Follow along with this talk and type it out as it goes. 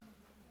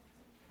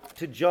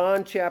to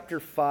John chapter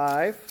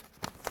 5.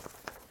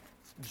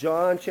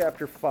 John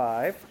chapter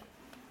 5.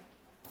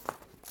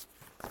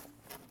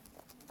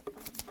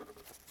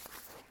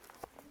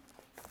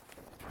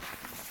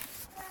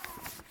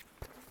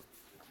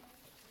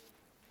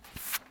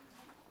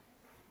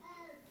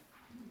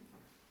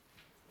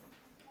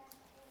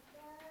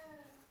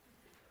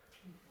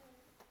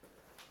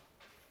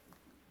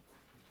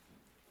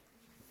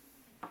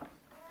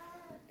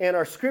 And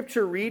our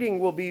scripture reading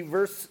will be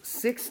verse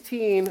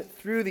 16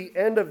 through the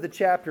end of the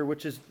chapter,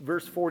 which is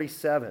verse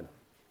 47.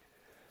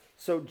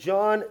 So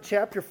John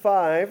chapter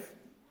 5,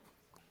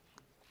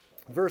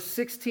 verse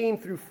 16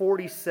 through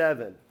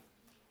 47.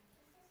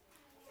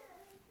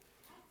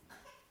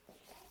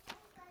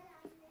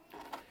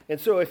 And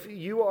so if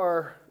you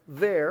are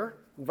there,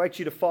 I invite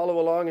you to follow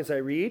along as I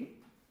read.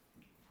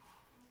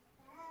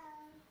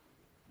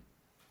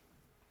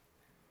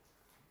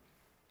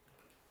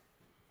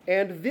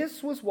 And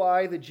this was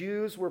why the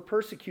Jews were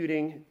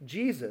persecuting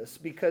Jesus,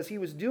 because he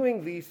was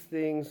doing these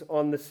things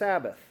on the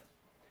Sabbath.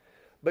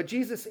 But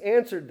Jesus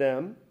answered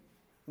them,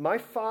 "My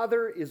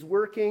Father is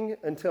working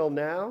until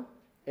now,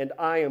 and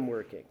I am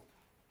working."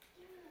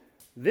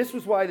 This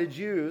was why the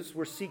Jews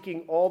were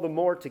seeking all the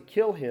more to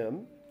kill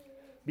him,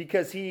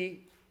 because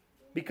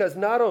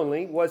not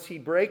only was he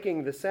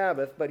breaking the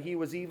Sabbath, but he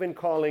was even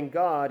calling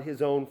God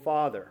his own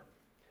Father,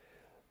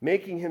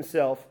 making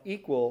himself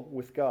equal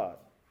with God.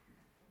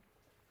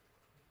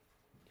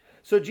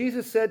 So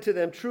Jesus said to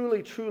them,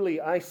 "Truly,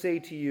 truly, I say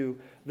to you,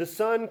 the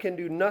Son can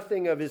do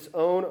nothing of his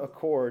own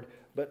accord,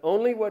 but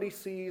only what he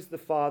sees the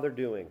Father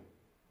doing.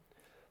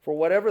 For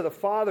whatever the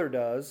Father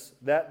does,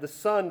 that the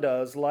Son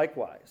does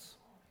likewise.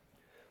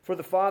 For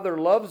the Father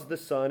loves the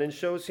Son and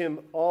shows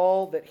him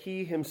all that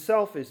he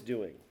himself is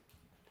doing.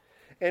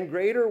 And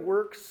greater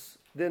works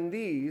than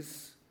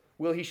these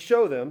will he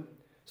show them,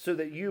 so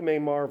that you may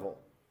marvel.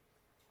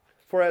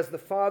 For as the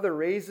Father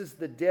raises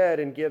the dead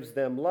and gives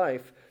them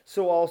life,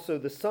 so also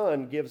the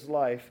Son gives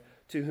life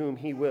to whom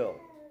he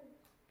will.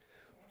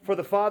 For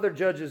the Father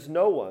judges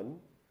no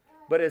one,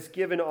 but has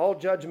given all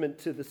judgment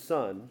to the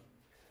Son,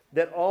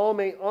 that all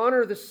may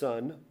honor the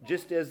Son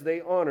just as they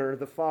honor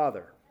the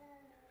Father.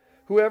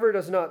 Whoever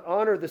does not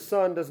honor the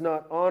Son does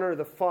not honor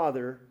the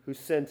Father who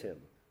sent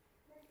him.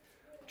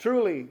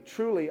 Truly,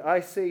 truly,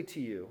 I say to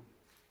you,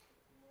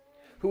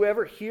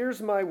 whoever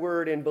hears my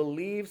word and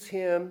believes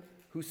him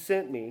who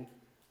sent me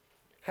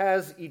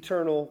has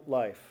eternal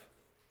life.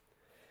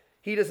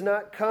 He does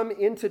not come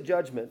into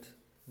judgment,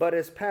 but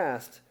has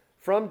passed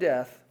from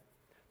death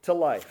to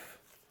life.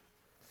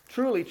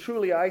 Truly,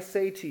 truly, I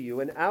say to you,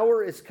 an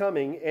hour is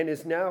coming and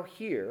is now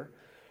here,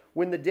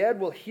 when the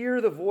dead will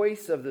hear the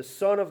voice of the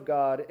Son of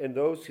God, and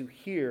those who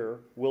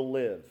hear will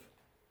live.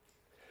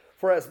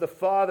 For as the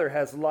Father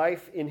has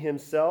life in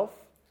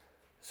himself,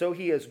 so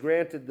he has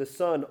granted the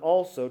Son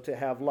also to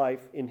have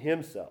life in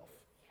himself.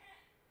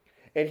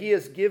 And he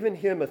has given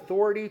him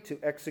authority to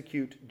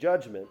execute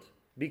judgment,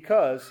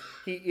 because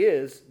he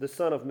is the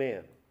Son of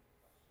Man.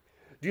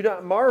 Do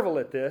not marvel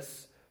at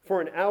this, for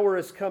an hour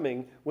is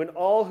coming when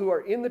all who are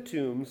in the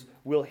tombs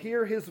will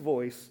hear his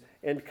voice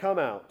and come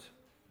out,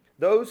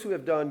 those who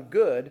have done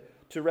good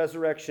to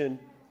resurrection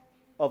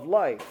of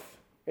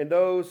life, and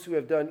those who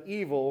have done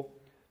evil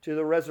to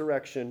the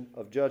resurrection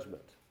of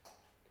judgment.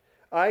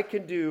 I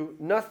can do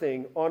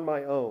nothing on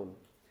my own.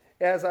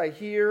 As I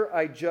hear,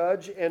 I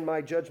judge, and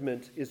my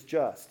judgment is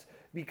just,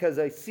 because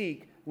I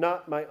seek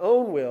not my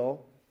own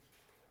will,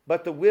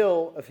 but the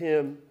will of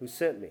him who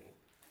sent me.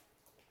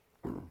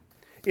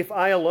 If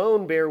I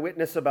alone bear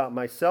witness about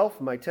myself,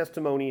 my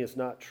testimony is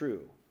not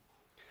true.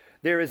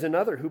 There is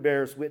another who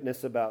bears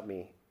witness about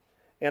me,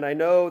 and I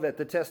know that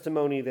the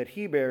testimony that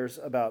he bears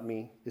about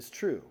me is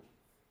true.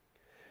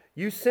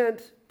 You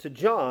sent to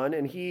John,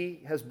 and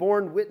he has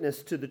borne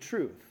witness to the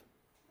truth.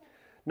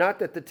 Not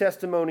that the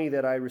testimony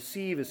that I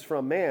receive is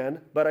from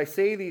man, but I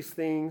say these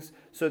things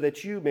so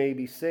that you may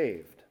be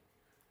saved.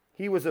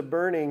 He was a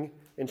burning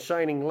and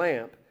shining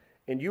lamp,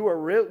 and you are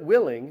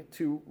willing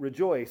to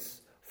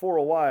rejoice for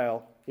a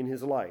while in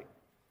his light.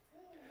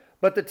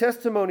 But the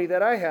testimony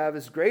that I have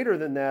is greater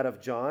than that of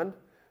John,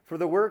 for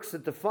the works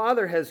that the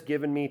Father has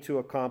given me to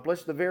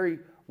accomplish, the very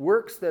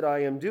works that I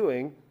am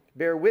doing,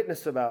 bear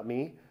witness about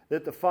me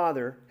that the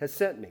Father has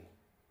sent me.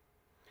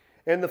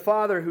 And the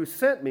Father who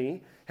sent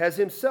me has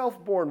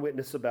himself borne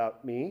witness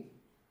about me.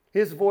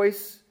 His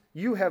voice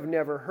you have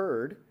never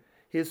heard,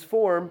 his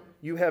form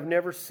you have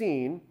never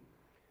seen,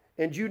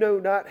 and you do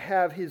not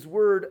have his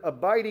word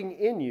abiding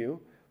in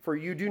you, for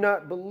you do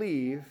not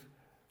believe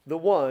the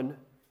one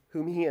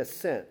whom he has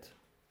sent.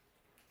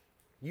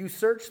 You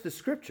search the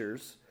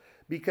Scriptures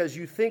because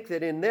you think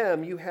that in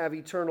them you have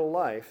eternal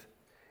life,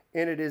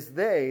 and it is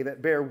they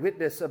that bear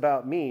witness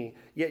about me,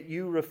 yet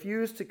you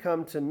refuse to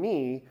come to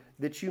me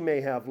that you may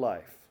have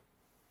life.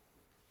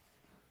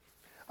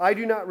 I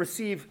do not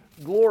receive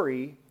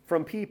glory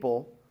from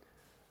people,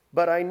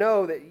 but I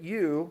know that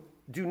you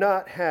do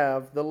not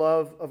have the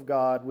love of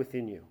God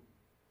within you.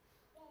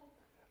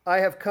 I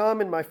have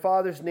come in my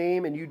Father's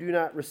name, and you do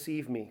not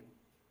receive me.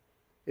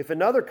 If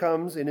another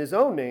comes in his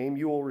own name,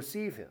 you will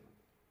receive him.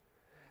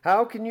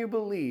 How can you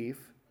believe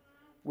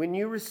when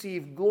you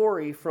receive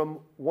glory from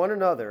one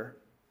another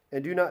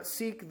and do not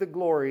seek the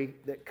glory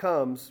that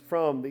comes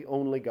from the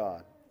only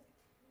God?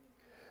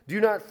 Do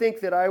not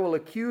think that I will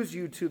accuse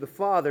you to the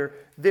Father.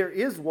 There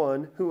is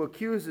one who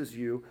accuses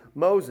you,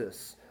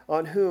 Moses,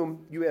 on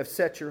whom you have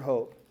set your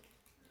hope.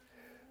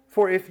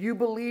 For if you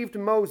believed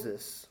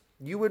Moses,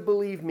 you would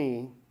believe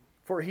me,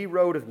 for he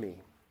wrote of me.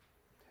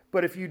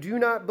 But if you do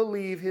not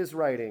believe his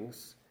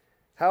writings,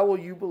 how will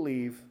you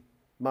believe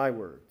my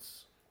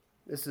words?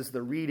 This is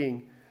the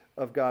reading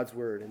of God's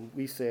word, and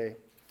we say,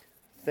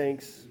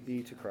 thanks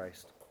be to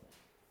Christ.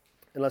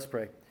 And let's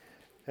pray.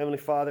 Heavenly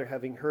Father,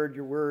 having heard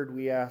your word,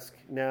 we ask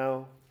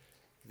now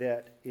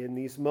that in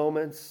these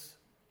moments,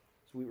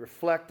 as we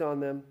reflect on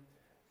them,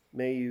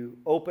 may you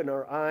open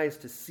our eyes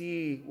to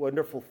see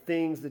wonderful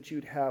things that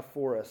you'd have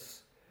for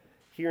us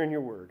here in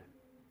your word.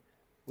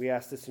 We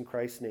ask this in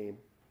Christ's name.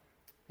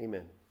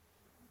 Amen.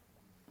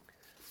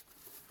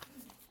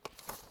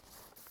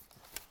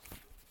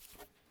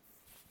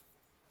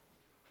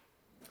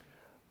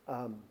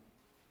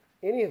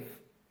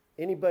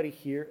 Anybody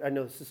here? I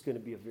know this is going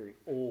to be a very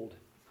old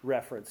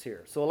reference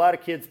here. So a lot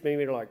of kids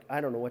maybe are like, I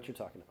don't know what you're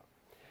talking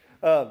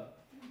about.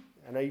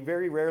 And I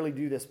very rarely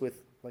do this with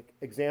like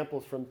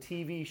examples from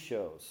TV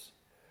shows.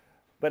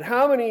 But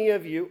how many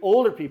of you,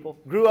 older people,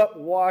 grew up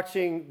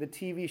watching the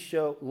TV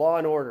show Law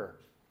and Order?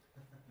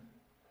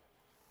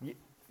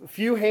 A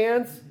few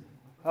hands?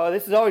 Oh,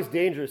 this is always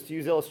dangerous to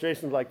use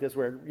illustrations like this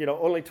where,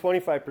 only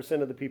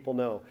 25% of the people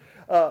know.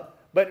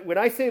 But when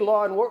I say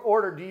Law and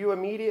Order, do you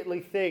immediately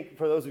think,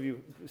 for those of you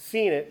who've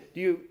seen it,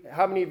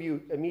 how many of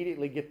you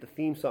immediately get the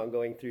theme song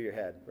going through your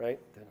head, right?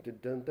 Dun,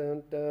 dun,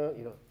 dun,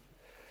 dun,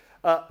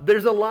 dun,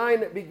 There's a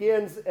line that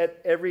begins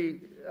at every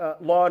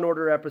Law and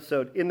Order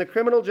episode. In the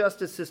criminal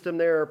justice system,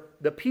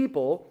 the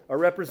people are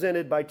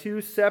represented by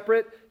two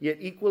separate yet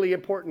equally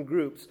important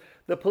groups: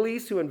 the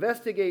police who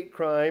investigate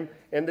crime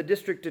and the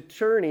district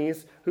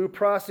attorneys who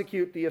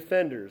prosecute the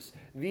offenders.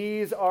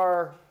 These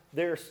are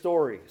their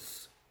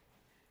stories.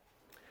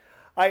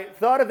 I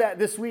thought of that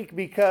this week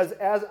because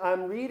as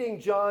I'm reading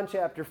John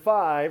chapter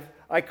 5,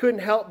 I couldn't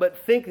help but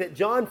think that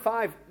John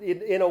 5,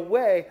 in a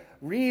way,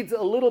 reads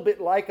a little bit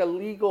like a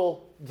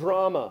legal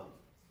drama,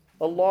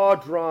 a law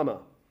drama.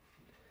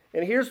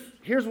 And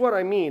here's what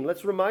I mean.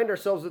 Let's remind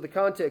ourselves of the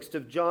context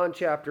of John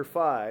chapter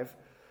 5.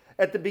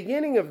 At the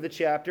beginning of the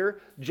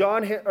chapter,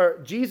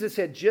 Jesus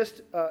had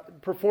just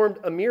performed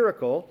a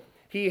miracle.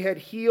 He had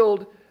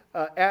healed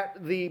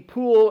at the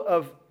pool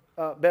of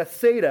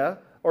Bethesda,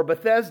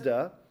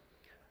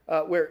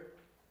 where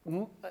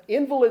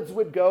invalids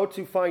would go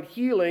to find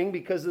healing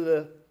because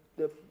of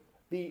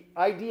the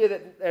idea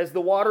that as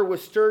the water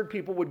was stirred,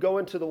 people would go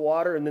into the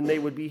water and then they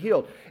would be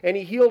healed. And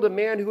he healed a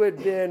man who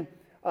had been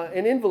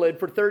an invalid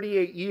for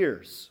 38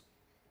 years.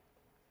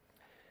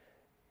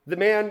 The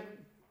man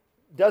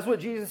does what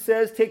Jesus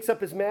says, takes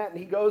up his mat, and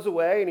he goes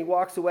away, and he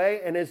walks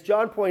away. And as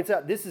John points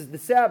out, this is the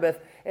Sabbath.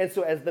 And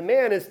so as the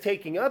man is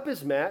taking up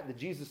his mat that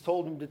Jesus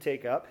told him to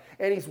take up,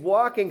 and he's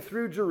walking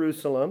through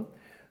Jerusalem,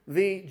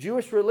 the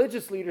Jewish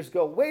religious leaders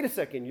go, wait a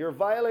second, you're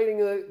violating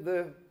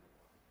the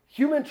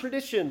human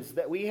traditions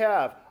that we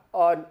have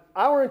on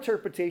our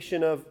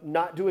interpretation of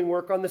not doing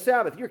work on the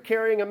Sabbath. You're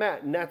carrying a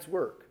mat, and that's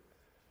work.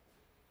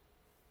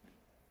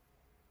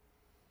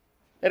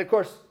 And of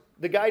course,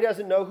 the guy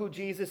doesn't know who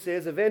Jesus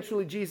is.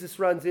 Eventually, Jesus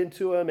runs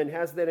into him and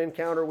has that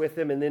encounter with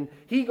him, and then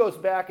he goes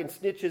back and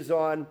snitches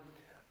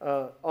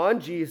on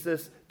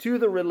Jesus to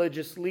the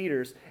religious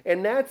leaders.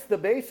 And that's the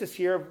basis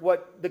here of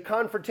what the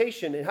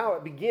confrontation and how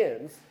it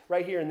begins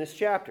right here in this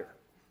chapter,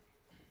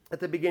 at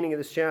the beginning of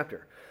this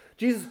chapter.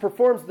 Jesus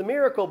performs the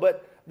miracle,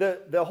 but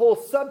the whole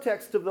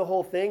subtext of the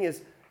whole thing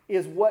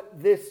is what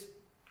this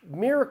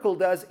miracle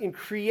does in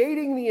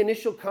creating the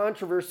initial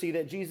controversy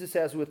that Jesus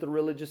has with the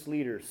religious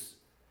leaders.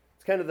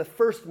 It's kind of the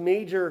first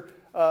major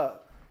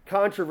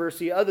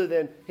controversy other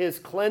than his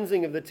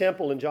cleansing of the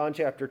temple in John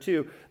chapter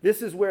 2.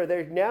 This is where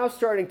they're now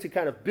starting to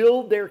kind of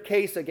build their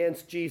case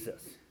against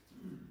Jesus.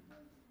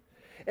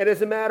 And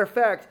as a matter of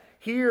fact,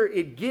 here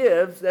it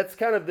gives, that's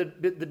kind of the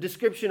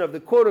description of the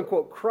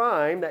quote-unquote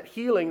crime, that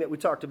healing that we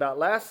talked about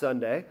last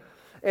Sunday.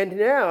 And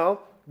now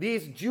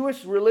these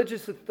Jewish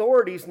religious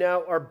authorities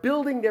now are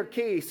building their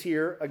case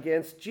here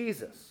against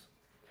Jesus.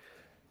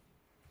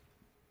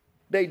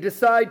 They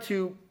decide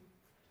to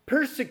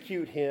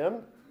persecute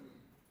him.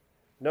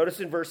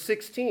 Notice in verse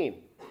 16,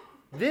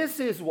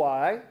 this is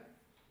why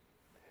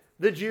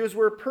the Jews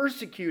were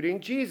persecuting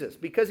Jesus,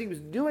 because he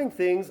was doing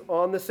things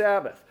on the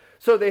Sabbath.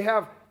 So they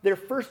have their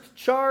first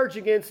charge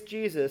against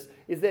Jesus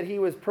is that he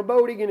was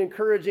promoting and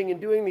encouraging and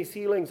doing these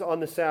healings on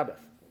the Sabbath.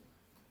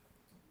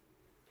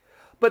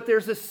 But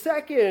there's a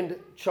second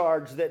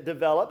charge that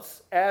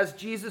develops as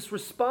Jesus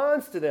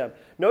responds to them.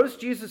 Notice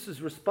Jesus'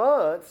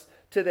 response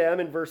to them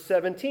in verse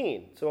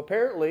 17. So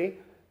apparently,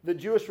 the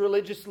Jewish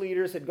religious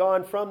leaders had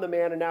gone from the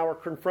man and now are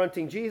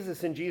confronting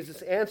Jesus, and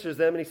Jesus answers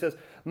them and he says,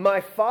 my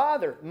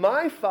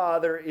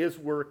Father is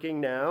working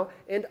now,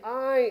 and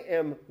I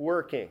am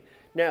working.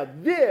 Now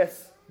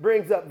this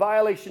brings up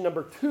violation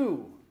number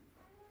 2.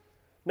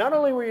 Not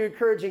only were you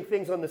encouraging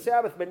things on the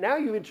Sabbath, but now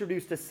you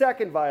introduced a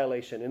second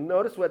violation. And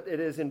notice what it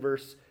is in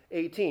verse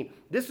 18.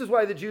 This is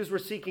why the Jews were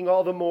seeking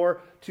all the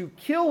more to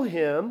kill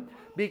him,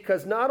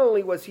 because not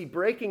only was he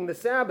breaking the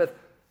Sabbath,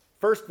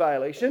 first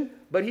violation,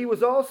 but he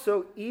was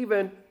also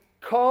even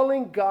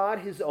calling God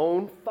his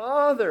own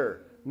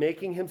Father,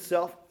 making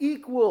himself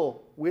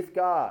equal with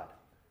God.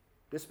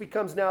 This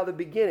becomes now the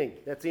beginning.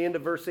 That's the end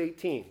of verse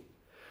 18.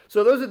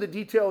 So those are the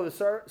detail of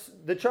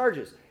the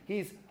charges.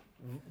 He's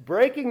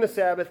breaking the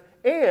Sabbath,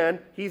 and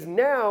he's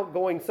now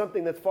going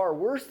something that's far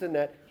worse than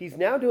that. He's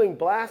now doing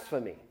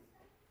blasphemy,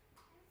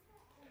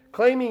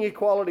 claiming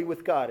equality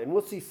with God. And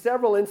we'll see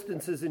several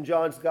instances in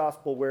John's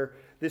gospel where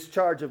this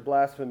charge of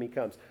blasphemy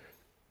comes.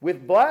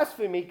 With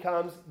blasphemy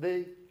comes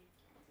the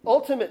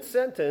ultimate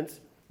sentence,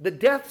 the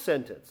death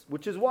sentence,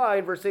 which is why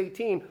in verse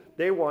 18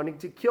 they're wanting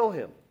to kill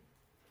him.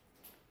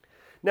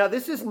 Now,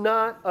 this is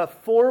not a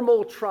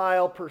formal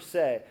trial per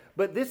se,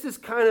 but this is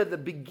kind of the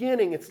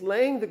beginning. It's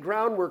laying the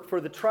groundwork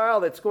for the trial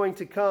that's going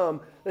to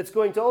come, that's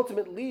going to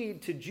ultimately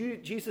lead to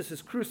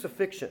Jesus'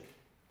 crucifixion.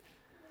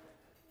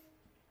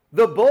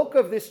 The bulk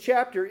of this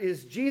chapter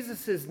is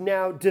Jesus'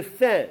 now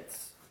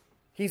defense.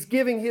 He's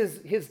giving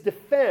his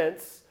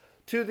defense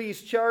to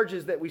these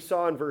charges that we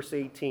saw in verse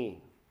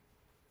 18.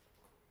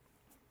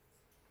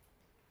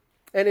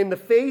 And in the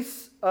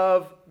face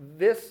of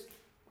this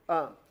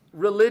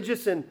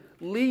religious and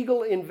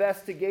legal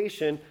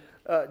investigation,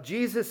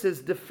 Jesus'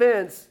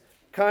 defense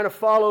kind of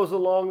follows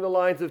along the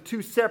lines of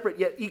two separate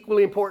yet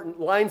equally important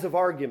lines of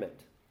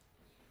argument.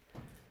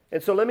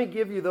 And so let me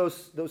give you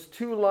those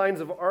two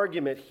lines of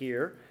argument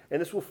here,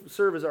 and this will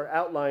serve as our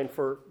outline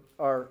for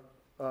our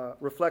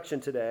reflection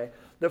today.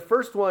 The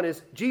first one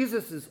is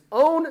Jesus'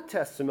 own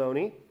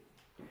testimony,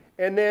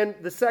 and then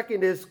the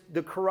second is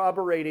the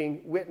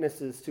corroborating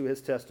witnesses to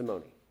his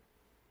testimony.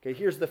 Okay,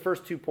 here's the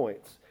first 2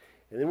 points.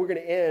 And then we're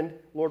going to end,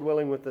 Lord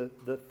willing, with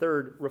the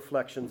third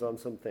reflections on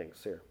some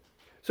things here.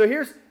 So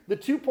here's the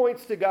 2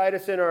 points to guide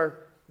us in our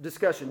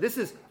discussion. This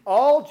is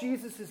all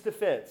Jesus'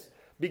 defense,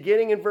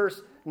 beginning in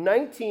verse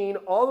 19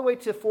 all the way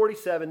to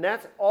 47.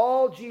 That's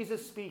all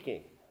Jesus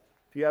speaking.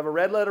 If you have a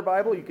red letter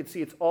Bible, you can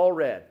see it's all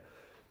red.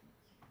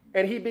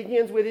 And he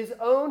begins with his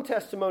own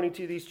testimony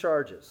to these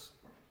charges.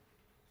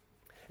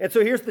 And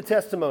so here's the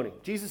testimony,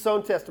 Jesus'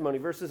 own testimony,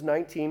 verses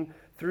 19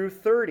 through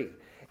 30.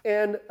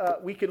 And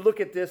we could look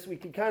at this, we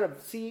could kind of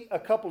see a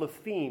couple of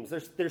themes.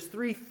 There's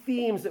 3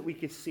 themes that we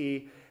could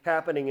see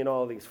happening in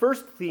all of these.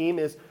 First theme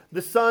is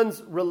the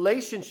Son's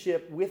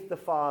relationship with the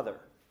Father.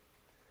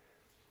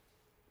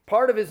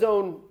 Part of his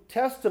own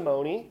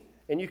testimony,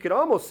 and you could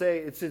almost say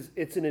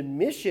it's an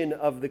admission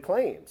of the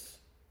claims.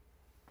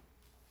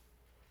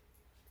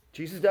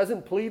 Jesus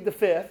doesn't plead the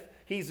fifth.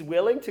 He's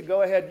willing to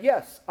go ahead,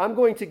 yes, I'm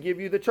going to give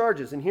you the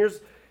charges. And here's,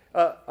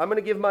 I'm going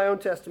to give my own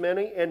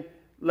testimony, and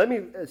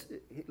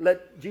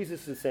let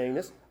Jesus is saying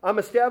this. I'm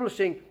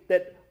establishing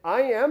that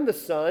I am the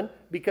Son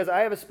because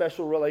I have a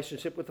special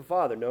relationship with the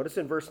Father. Notice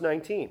in verse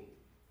 19.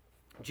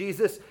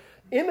 Jesus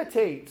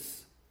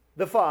imitates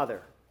the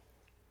Father.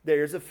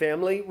 There's a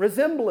family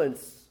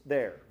resemblance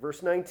there.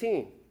 Verse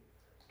 19.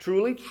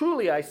 Truly,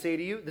 truly, I say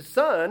to you, the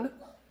Son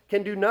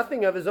can do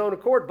nothing of his own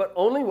accord, but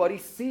only what he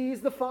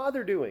sees the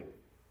Father doing.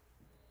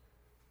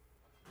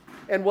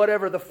 And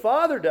whatever the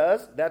Father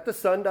does, that the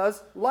Son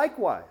does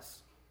likewise.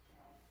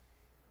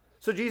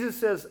 So Jesus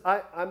says,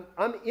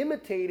 I'm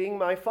imitating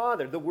my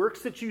Father. The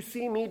works that you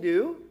see me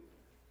do,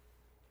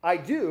 I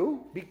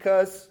do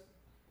because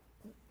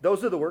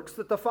those are the works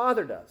that the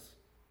Father does.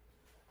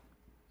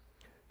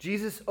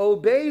 Jesus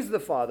obeys the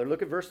Father.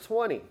 Look at verse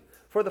 20.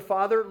 For the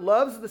Father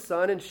loves the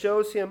Son and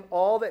shows him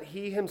all that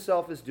he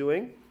himself is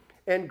doing,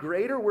 and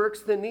greater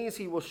works than these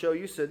he will show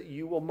you so that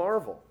you will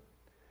marvel.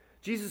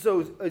 Jesus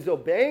is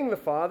obeying the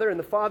Father, and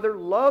the Father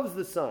loves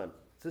the Son.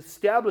 It's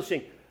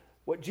establishing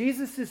what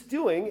Jesus is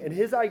doing, and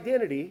his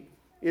identity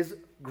is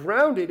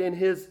grounded in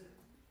his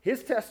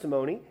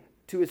testimony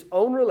to his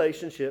own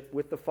relationship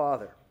with the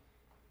Father.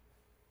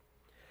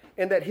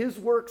 And that his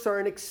works are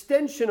an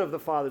extension of the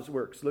Father's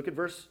works. Look at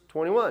verse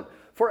 21.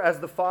 For as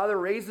the Father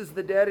raises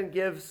the dead and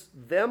gives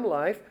them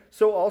life,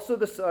 so also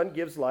the Son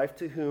gives life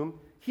to whom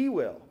he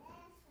will.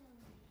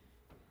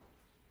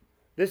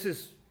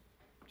 Jesus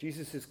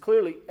is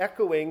clearly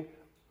echoing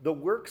the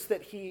works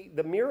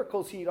the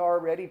miracles he'd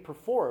already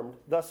performed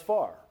thus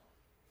far.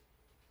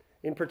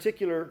 In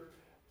particular,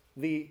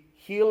 the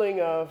healing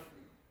of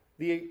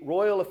the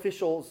royal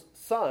official's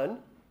son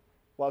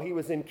while he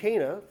was in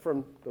Cana,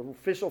 from the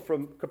official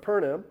from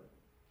Capernaum.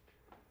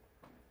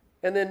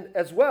 And then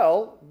as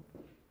well,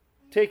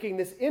 taking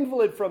this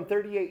invalid from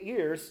 38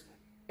 years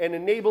and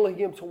enabling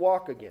him to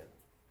walk again.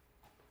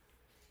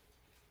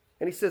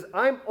 And he says,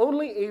 I'm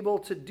only able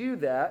to do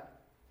that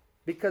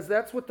because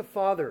that's what the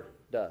Father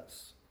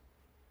does.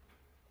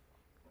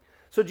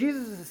 So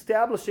Jesus is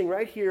establishing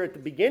right here at the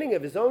beginning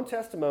of his own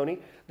testimony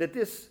that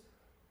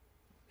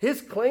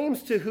his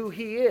claims to who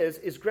he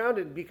is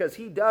grounded because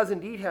he does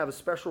indeed have a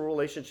special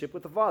relationship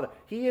with the Father.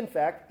 He, in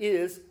fact,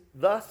 is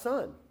the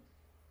Son.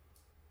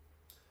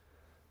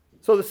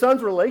 So the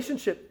Son's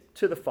relationship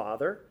to the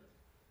Father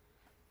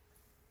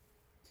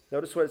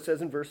Notice what it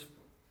says in verse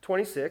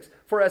 26.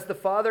 For as the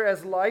Father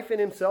has life in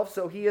himself,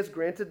 so he has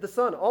granted the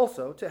Son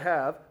also to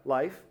have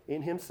life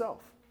in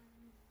himself.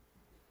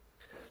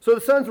 So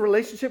the Son's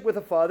relationship with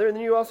the Father, and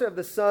then you also have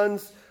the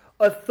Son's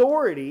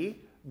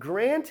authority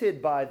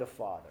granted by the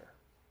Father.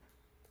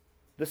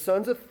 The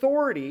Son's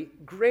authority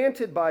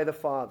granted by the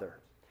Father.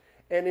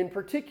 And in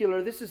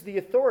particular, this is the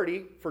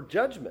authority for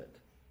judgment.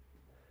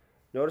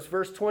 Notice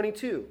verse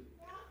 22.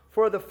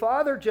 For the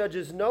Father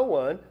judges no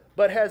one,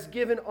 but has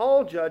given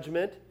all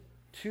judgment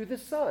to the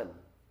Son,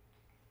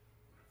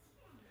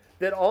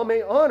 that all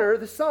may honor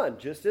the Son,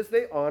 just as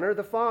they honor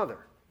the Father.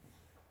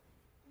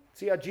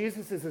 See how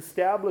Jesus is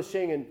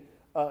establishing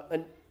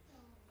an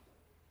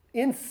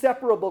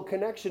inseparable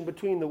connection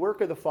between the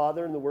work of the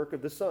Father and the work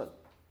of the Son.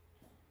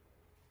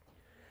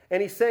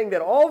 And he's saying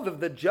that all of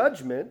the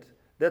judgment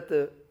that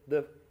the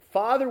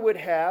Father would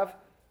have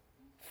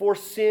for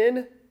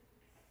sin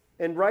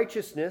and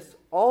righteousness,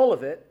 all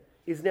of it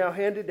is now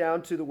handed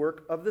down to the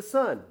work of the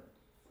Son.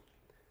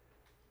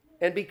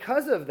 And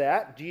because of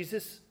that,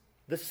 Jesus,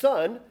 the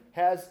Son,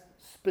 has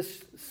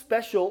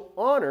special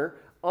honor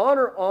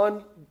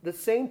on the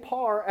same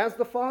par as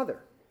the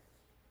Father.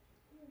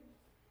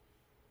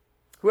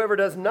 Whoever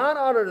does not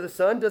honor the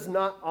Son does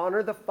not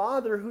honor the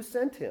Father who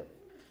sent him.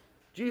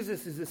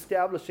 Jesus is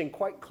establishing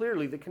quite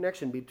clearly the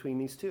connection between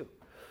these two.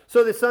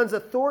 So the Son's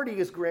authority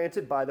is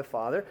granted by the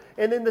Father,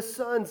 and then the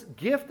Son's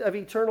gift of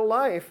eternal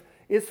life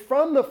is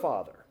from the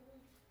Father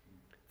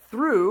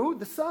through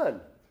the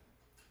Son.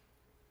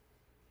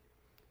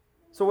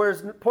 So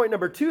whereas point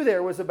number 2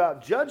 there was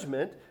about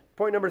judgment,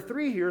 point number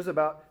 3 here is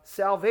about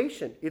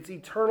salvation. It's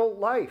eternal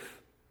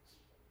life.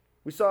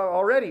 We saw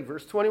already,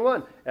 verse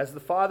 21, as the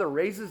Father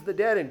raises the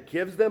dead and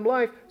gives them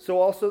life, so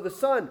also the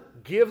Son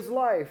gives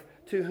life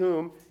to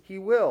whom he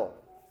will.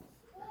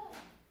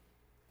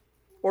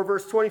 Or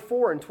verse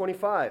 24 and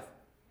 25.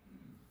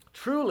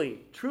 Truly,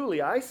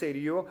 truly, I say to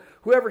you,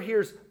 whoever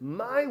hears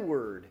my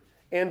word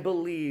and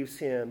believes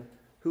him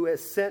who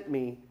has sent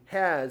me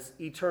has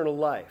eternal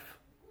life.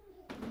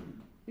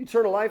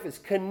 Eternal life is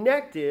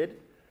connected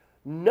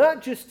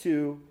not just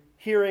to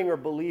hearing or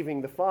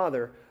believing the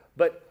Father,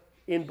 but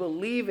in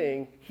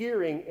believing,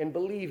 hearing, and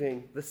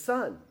believing the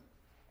Son.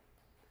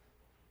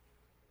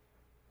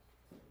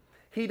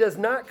 He does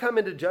not come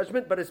into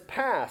judgment, but is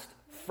passed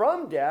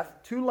from death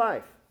to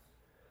life.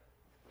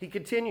 He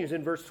continues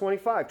in verse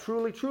 25,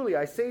 truly, truly,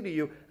 I say to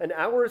you, an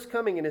hour is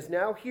coming and is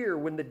now here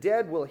when the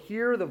dead will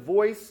hear the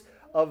voice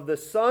of the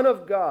Son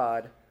of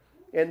God,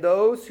 and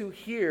those who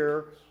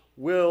hear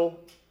will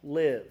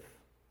live.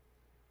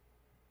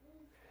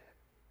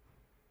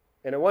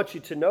 And I want you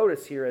to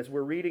notice here as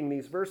we're reading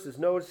these verses,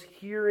 notice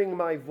hearing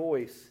my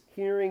voice,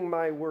 hearing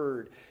my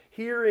word,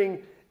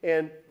 hearing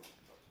and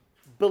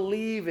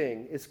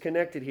believing is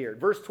connected here.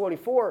 Verse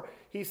 24,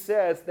 he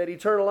says that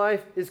eternal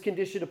life is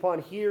conditioned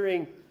upon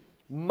hearing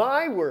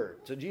my word.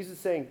 So Jesus is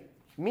saying,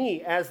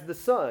 me as the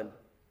Son.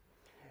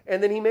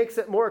 And then he makes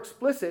it more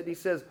explicit. He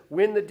says,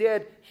 when the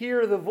dead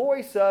hear the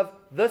voice of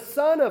the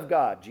Son of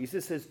God.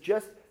 Jesus has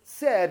just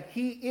said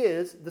he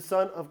is the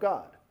Son of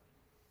God.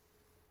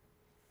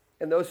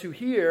 And those who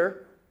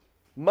hear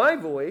my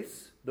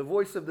voice, the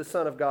voice of the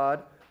Son of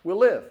God, will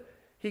live.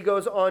 He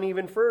goes on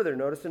even further.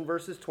 Notice in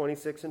verses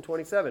 26 and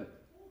 27.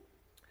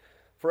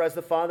 For as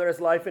the Father has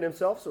life in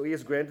himself, so he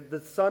has granted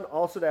the Son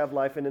also to have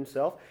life in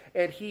himself,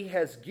 and he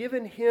has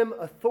given him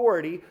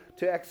authority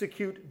to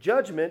execute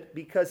judgment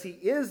because he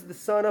is the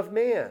Son of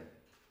Man.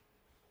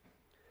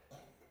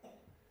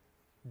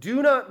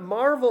 Do not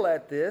marvel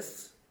at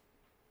this,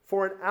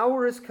 for an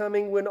hour is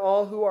coming when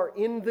all who are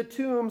in the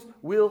tombs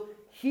will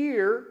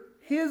hear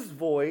his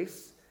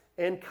voice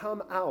and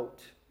come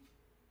out.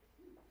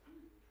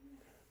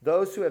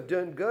 Those who have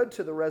done good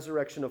to the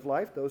resurrection of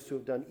life, those who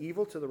have done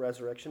evil to the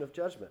resurrection of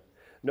judgment.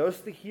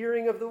 Notice the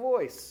hearing of the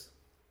voice.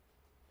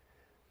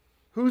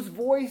 Whose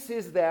voice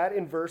is that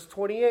in verse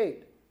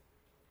 28?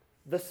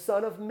 The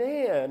Son of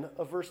Man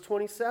of verse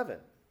 27.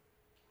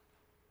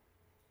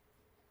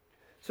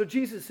 So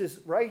Jesus is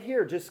right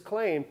here just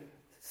claimed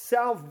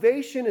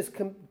salvation is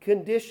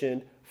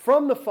conditioned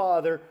from the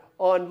Father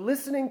on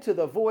listening to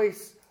the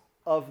voice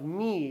of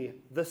me,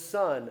 the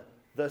Son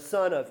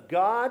of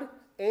God,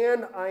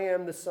 and I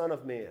am the Son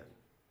of Man.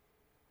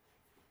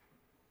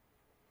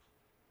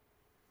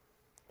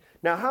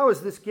 Now, how is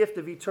this gift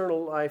of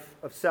eternal life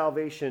of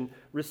salvation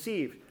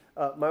received?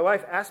 My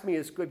wife asked me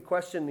this good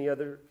question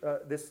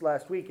this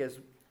last week as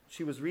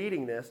she was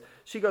reading this.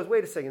 She goes,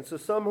 wait a second, so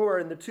some who are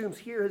in the tombs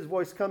hear his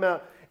voice come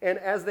out, and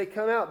as they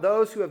come out,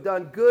 those who have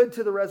done good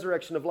to the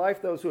resurrection of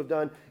life, those who have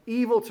done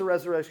evil to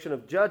resurrection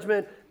of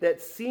judgment, that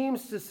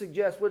seems to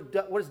suggest what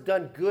does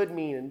done good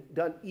mean and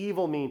done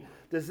evil mean?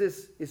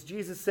 Is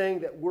Jesus saying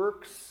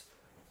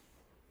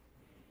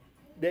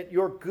that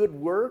your good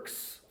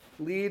works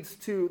leads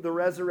to the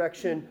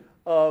resurrection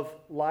of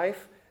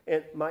life?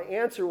 And my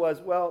answer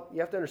was, well, you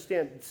have to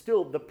understand,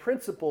 still the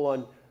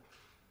principle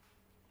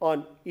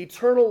on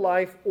eternal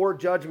life or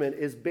judgment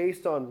is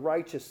based on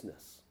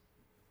righteousness.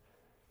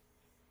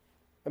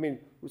 I mean,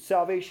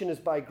 salvation is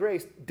by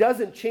grace,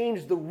 doesn't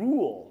change the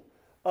rule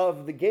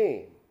of the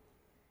game.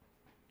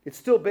 It's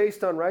still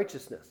based on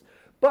righteousness.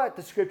 But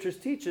the scriptures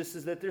teach us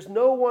is that there's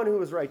no one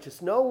who is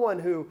righteous, no one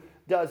who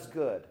does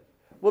good.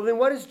 Well, then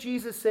what is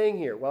Jesus saying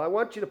here? Well, I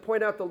want you to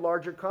point out the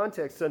larger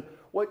context and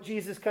what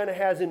Jesus kind of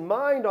has in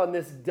mind on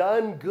this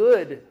done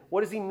good.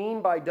 What does he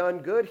mean by done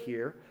good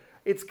here?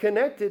 It's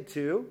connected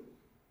to,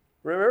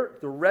 remember,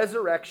 the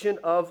resurrection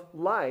of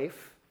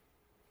life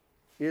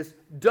is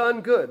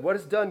done good. What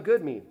does done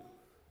good mean?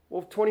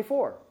 Well,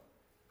 24.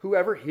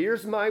 Whoever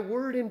hears my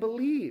word and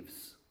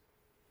believes.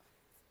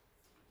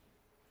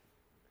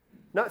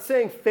 Not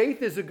saying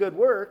faith is a good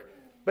work,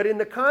 but in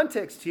the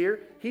context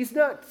here, he's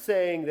not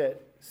saying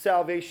that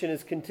salvation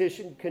is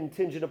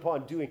contingent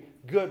upon doing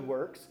good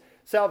works.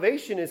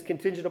 Salvation is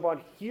contingent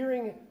upon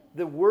hearing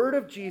the word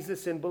of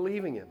Jesus and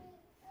believing him.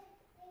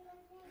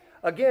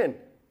 Again,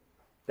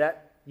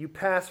 that you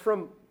pass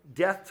from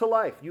death to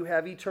life. You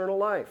have eternal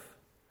life.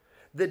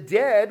 The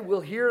dead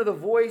will hear the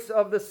voice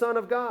of the Son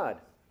of God.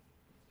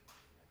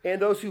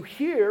 And those who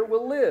hear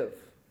will live.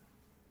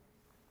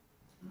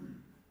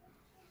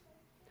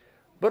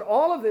 But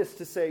all of this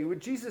to say, what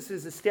Jesus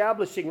is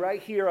establishing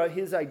right here on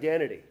his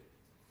identity.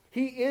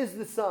 He is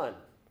the Son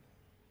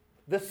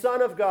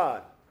of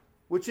God,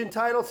 which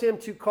entitles him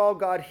to call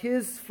God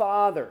his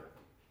Father.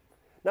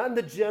 Not in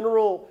the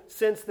general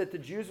sense that the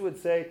Jews would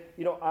say,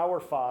 our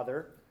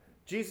Father.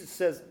 Jesus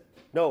says,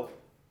 no,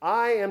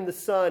 I am the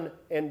Son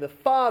and the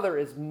Father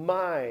is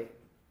my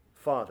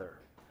Father.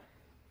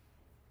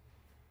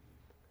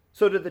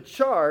 So to the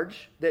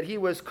charge that he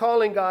was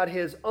calling God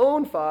his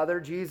own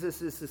Father,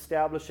 Jesus is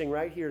establishing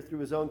right here through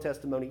his own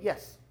testimony,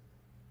 yes,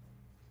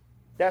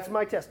 that's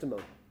my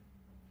testimony.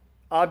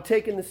 I'm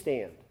taking the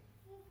stand.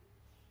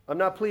 I'm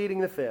not pleading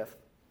the fifth.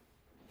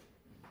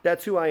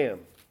 That's who I am.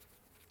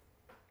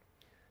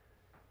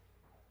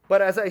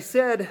 But as I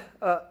said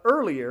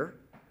earlier,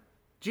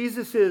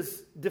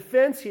 Jesus'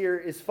 defense here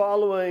is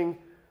following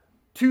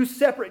two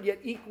separate yet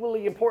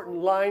equally important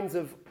lines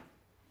of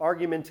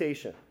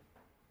argumentation.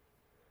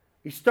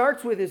 He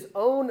starts with his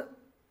own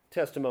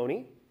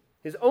testimony,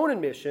 his own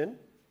admission,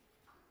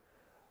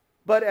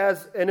 but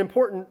as an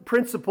important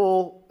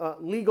principle,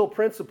 legal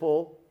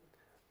principle,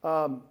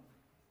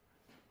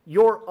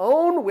 your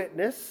own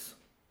witness,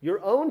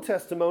 your own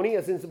testimony,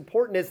 as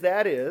important as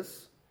that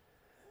is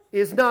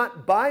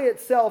not by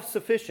itself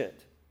sufficient,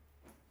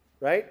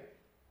 right?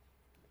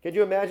 Could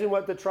you imagine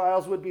what the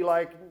trials would be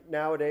like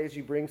nowadays?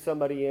 You bring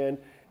somebody in,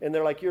 and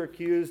they're like, you're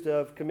accused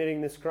of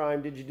committing this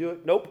crime. Did you do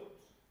it? Nope.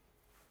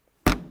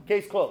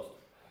 Case closed.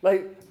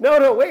 Like,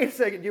 no, wait a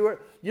second.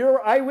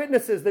 You're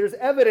eyewitnesses. There's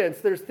evidence.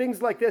 There's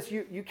things like this.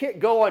 You can't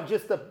go on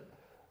just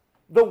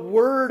the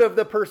word of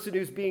the person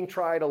who's being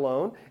tried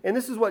alone. And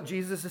this is what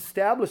Jesus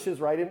establishes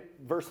right in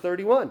verse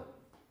 31.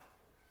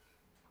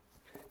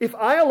 If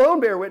I alone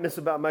bear witness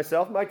about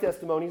myself, my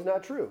testimony is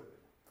not true.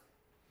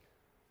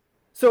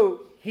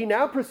 So he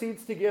now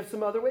proceeds to give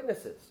some other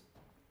witnesses.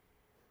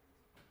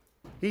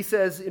 He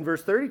says in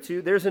verse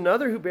 32, there's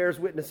another who bears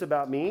witness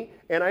about me,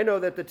 and I know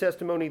that the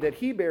testimony that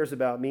he bears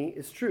about me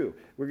is true.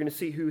 We're going to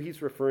see who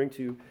he's referring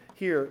to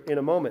here in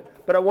a moment.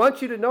 But I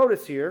want you to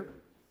notice here,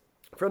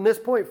 from this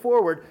point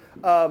forward,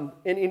 and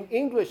in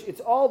English,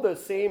 it's all the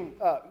same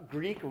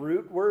Greek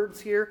root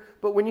words here,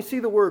 but when you see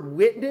the word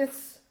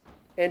witness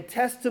and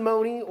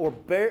testimony or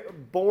bear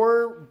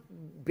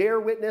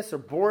witness or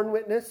born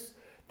witness,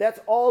 that's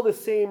all the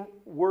same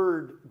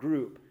word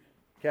group,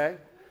 okay?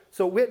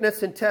 So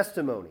witness and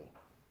testimony.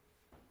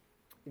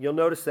 You'll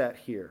notice that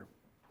here.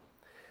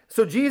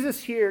 So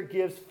Jesus here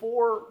gives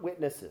four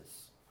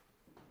witnesses.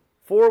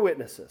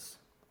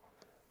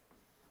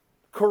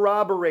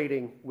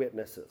 Corroborating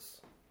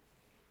witnesses.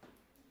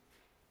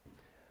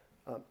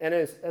 And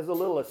as a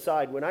little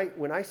aside,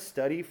 when I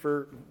study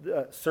for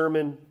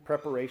sermon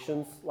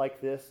preparations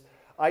like this,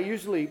 I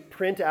usually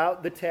print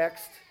out the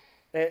text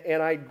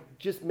and I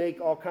just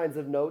make all kinds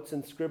of notes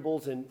and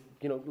scribbles and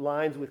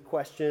lines with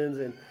questions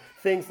and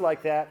things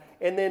like that.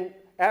 And then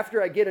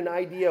after I get an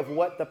idea of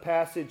what the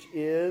passage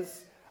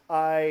is,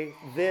 I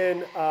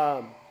then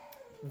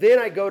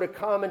I go to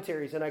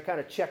commentaries and I kind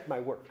of check my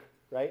work,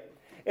 right?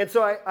 And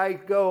so I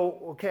go,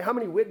 okay, how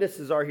many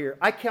witnesses are here?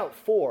 I count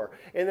 4.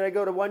 And then I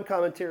go to one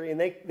commentary and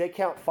they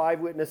count 5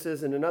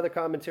 witnesses, and another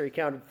commentary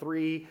counted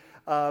 3,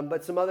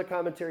 but some other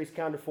commentaries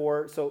counted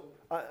 4. So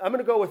I'm going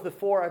to go with the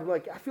 4. I'm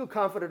like, I feel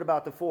confident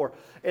about the 4.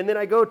 And then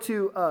I go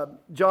to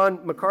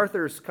John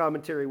MacArthur's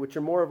commentary, which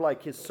are more of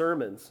like his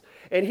sermons.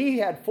 And he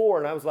had 4,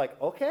 and I was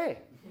like, okay.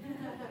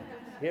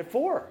 He had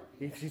 4.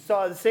 He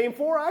saw the same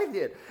 4 I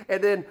did.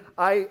 And then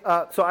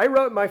so I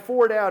wrote my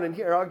 4 down, and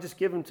here, I'll just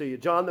give them to you.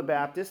 John the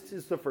Baptist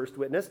is the first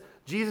witness.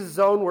 Jesus'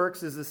 own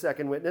works is the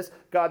second witness.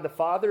 God the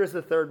Father is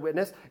the third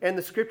witness. And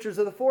the Scriptures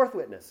are the fourth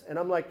witness. And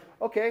I'm like,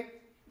 okay,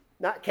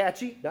 not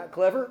catchy, not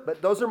clever,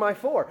 but those are my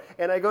 4.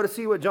 And I go to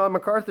see what John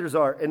MacArthur's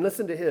are, and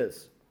listen to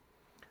his.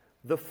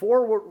 The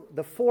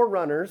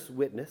forerunner's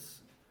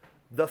witness,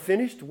 the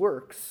finished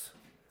works,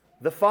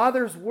 the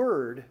Father's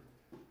word,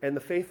 and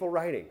the faithful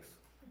writings.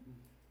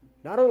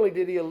 Not only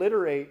did he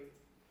alliterate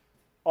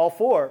all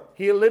 4,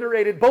 he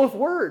alliterated both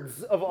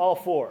words of all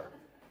 4.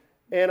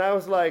 And I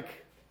was like,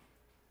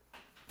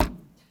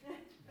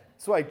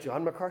 that's why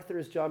John MacArthur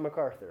is John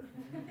MacArthur.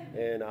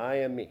 And I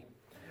am me.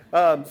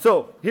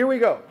 So here we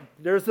go.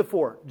 There's the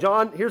four.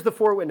 Here's the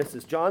four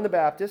witnesses. John the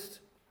Baptist,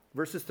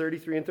 verses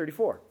 33 and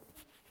 34.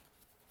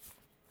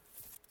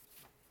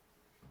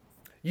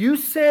 You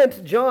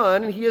sent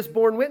John, and he has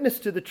borne witness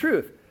to the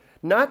truth.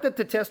 Not that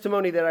the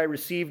testimony that I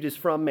received is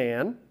from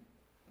man.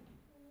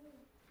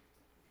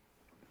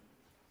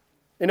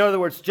 In other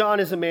words, John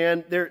is a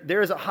man.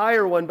 There is a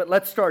higher one, but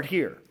let's start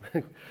here.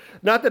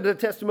 Not that the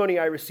testimony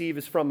I receive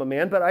is from a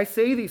man, but I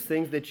say these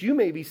things that you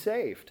may be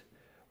saved.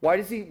 Why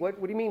does he?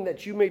 What do you mean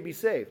that you may be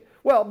saved?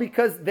 Well,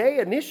 because they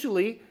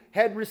initially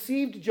had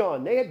received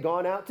John. They had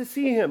gone out to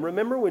see him.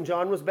 Remember when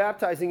John was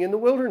baptizing in the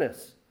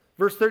wilderness?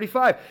 Verse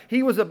 35,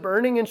 he was a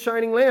burning and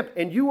shining lamp,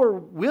 and you were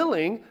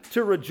willing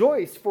to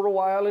rejoice for a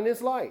while in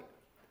his light.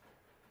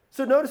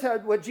 So notice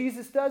what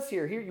Jesus does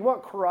here. Here, you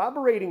want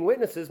corroborating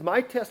witnesses. My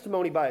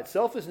testimony by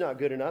itself is not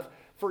good enough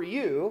for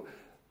you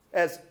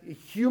as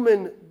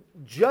human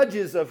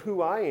judges of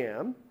who I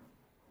am,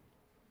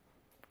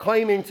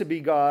 claiming to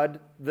be God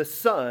the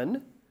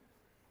Son.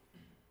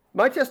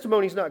 My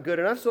testimony is not good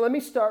enough, so let me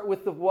start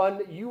with the one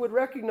that you would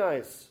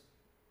recognize.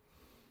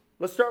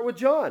 Let's start with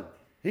John.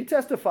 He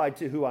testified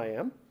to who I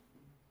am.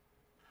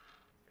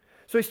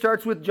 So he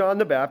starts with John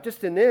the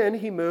Baptist, and then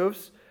he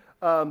moves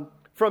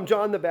from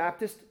John the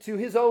Baptist to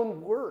his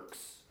own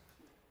works.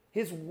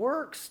 His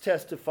works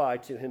testify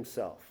to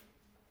himself.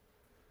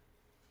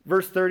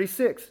 Verse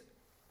 36,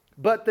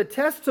 but the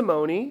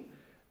testimony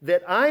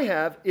that I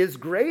have is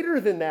greater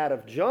than that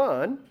of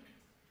John.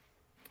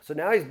 So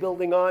now he's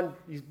building on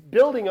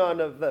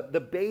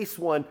the base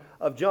one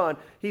of John.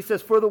 He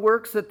says, for the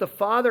works that the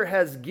Father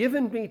has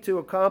given me to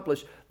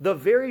accomplish, the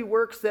very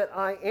works that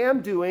I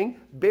am doing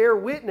bear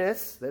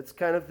witness. That's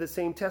kind of the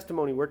same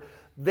testimony word.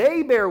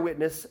 They bear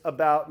witness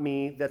about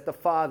me that the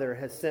Father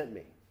has sent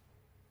me.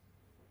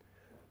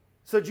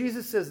 So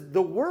Jesus says,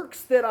 the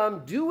works that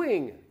I'm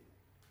doing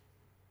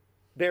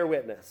bear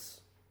witness.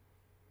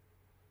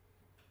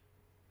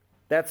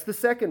 That's the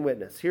second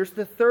witness. Here's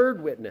the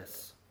third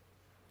witness.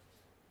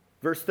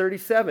 Verse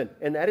 37,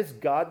 and that is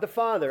God the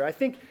Father. I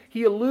think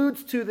he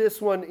alludes to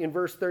this one in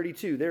verse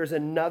 32. There's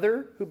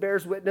another who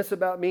bears witness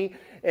about me,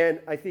 and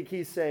I think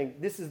he's saying,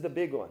 this is the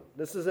big one.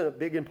 This is a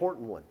big,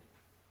 important one.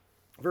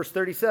 Verse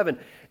 37,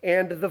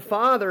 and the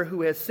Father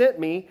who has sent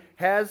me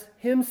has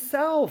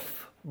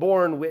himself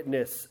borne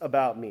witness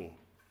about me.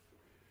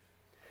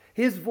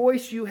 His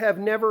voice you have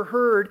never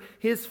heard,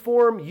 his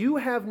form you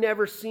have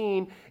never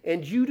seen,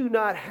 and you do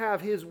not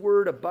have his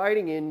word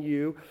abiding in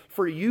you,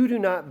 for you do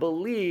not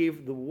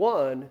believe the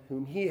one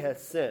whom he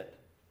has sent.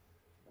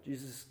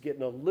 Jesus is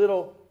getting a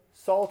little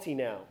salty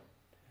now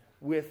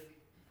with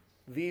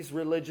these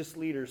religious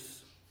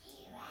leaders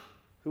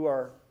who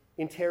are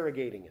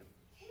interrogating him.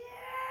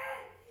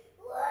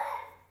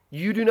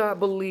 You do not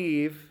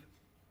believe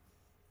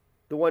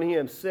the one he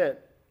has sent,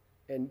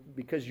 and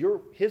because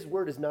his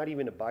word is not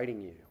even abiding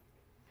in you.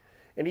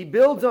 And he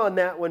builds on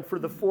that one for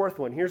the fourth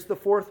one. Here's the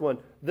fourth one,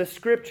 the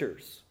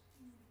Scriptures.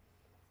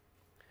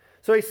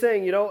 So he's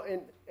saying,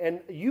 and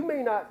you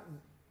may not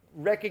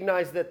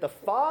recognize that the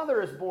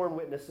Father has borne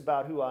witness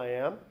about who I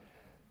am,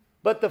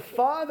 but the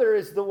Father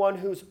is the one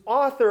who's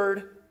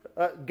authored,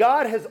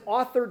 God has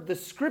authored the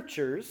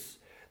Scriptures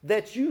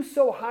that you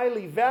so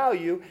highly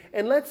value,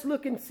 and let's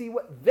look and see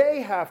what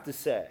they have to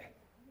say.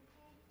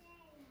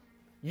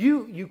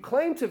 You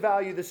claim to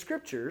value the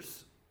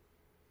Scriptures,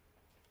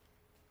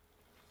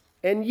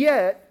 and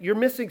yet you're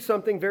missing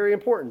something very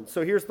important.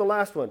 So here's the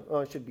last one.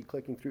 I should be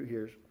clicking through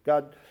here.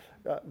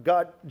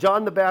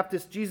 John the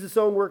Baptist, Jesus'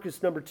 own work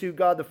is number 2,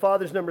 God the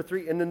Father's number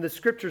 3, and then the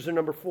Scriptures are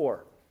number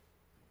 4.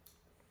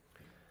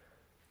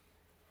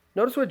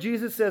 Notice what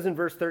Jesus says in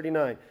verse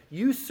 39.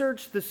 You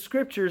search the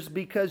Scriptures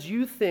because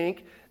you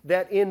think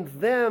that in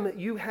them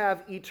you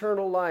have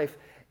eternal life,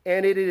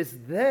 and it is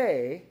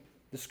they,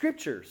 the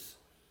Scriptures,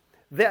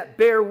 that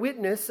bear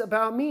witness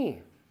about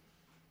me.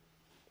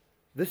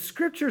 The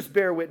Scriptures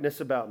bear witness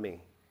about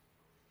me.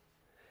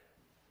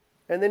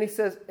 And then he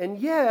says, and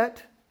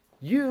yet,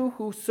 you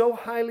who so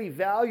highly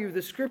value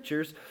the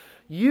Scriptures,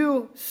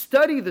 you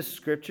study the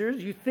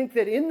Scriptures, you think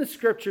that in the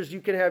Scriptures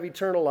you can have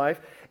eternal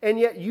life, and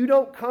yet you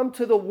don't come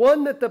to the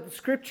one that the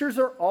Scriptures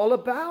are all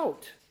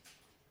about.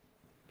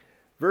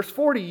 Verse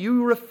 40,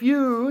 you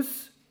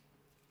refuse,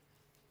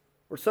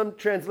 or some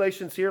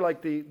translations here,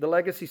 like the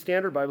Legacy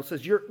Standard Bible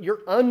says, you're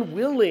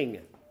unwilling.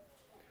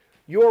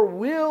 Your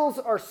wills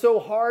are so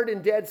hard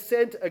and dead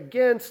set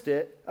against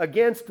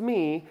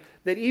me,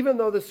 that even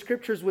though the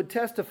Scriptures would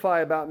testify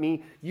about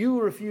me, you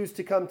refuse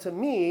to come to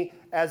me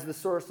as the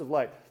source of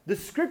life. The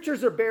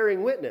Scriptures are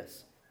bearing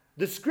witness.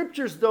 The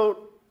Scriptures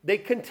they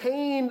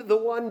contain the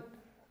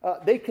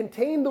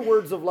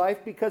words of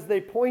life because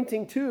they're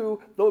pointing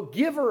to the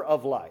giver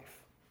of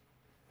life.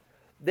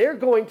 They're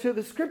going to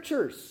the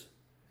Scriptures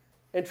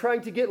and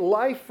trying to get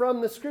life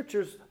from the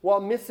Scriptures while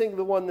missing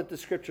the one that the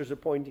Scriptures are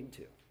pointing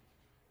to.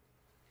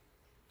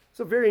 It's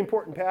a very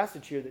important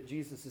passage here that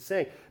Jesus is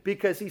saying,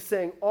 because he's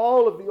saying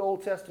all of the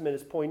Old Testament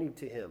is pointing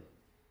to him.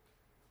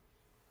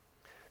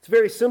 It's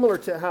very similar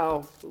to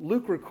how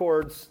Luke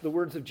records the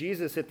words of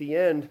Jesus at the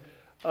end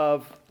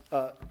of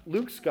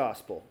Luke's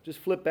gospel. Just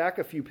flip back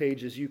a few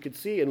pages, you could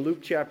see in Luke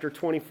chapter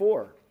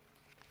 24.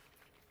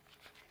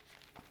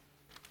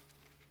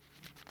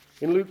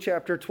 In Luke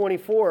chapter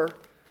 24,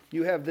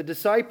 you have the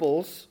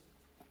disciples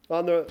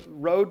on the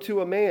road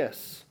to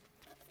Emmaus.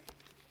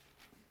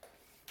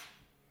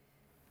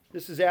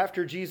 This is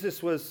after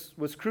Jesus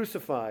was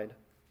crucified.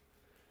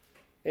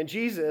 And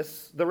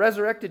Jesus, the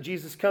resurrected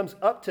Jesus, comes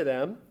up to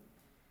them,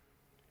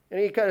 and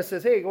he kind of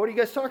says, hey, what are you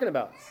guys talking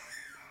about?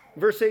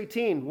 Verse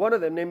 18, one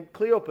of them, named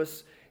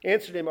Cleopas,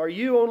 answered him, are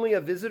you only a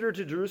visitor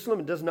to Jerusalem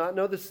and does not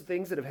know the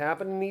things that have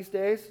happened in these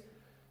days?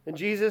 And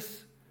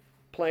Jesus,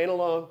 playing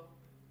along,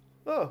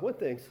 oh,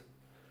 what things?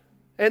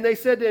 And they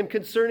said to him,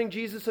 concerning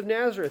Jesus of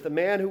Nazareth, a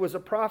man who was a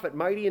prophet,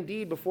 mighty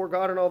indeed before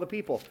God and all the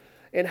people,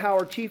 and how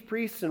our chief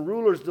priests and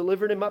rulers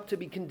delivered him up to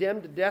be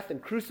condemned to death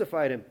and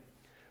crucified him.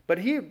 But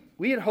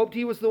we had hoped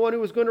he was the one who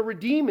was going to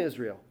redeem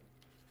Israel.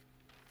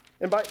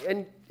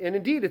 And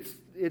indeed,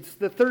 it's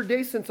the third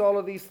day since all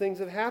of these things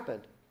have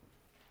happened.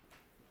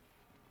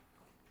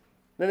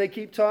 Then they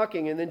keep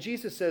talking, and then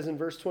Jesus says in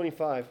verse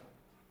 25,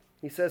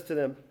 he says to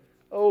them,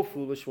 O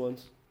foolish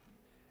ones,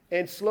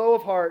 and slow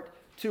of heart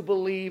to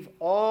believe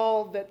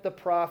all that the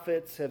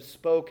prophets have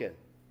spoken.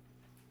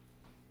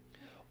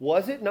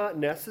 Was it not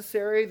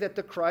necessary that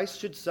the Christ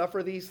should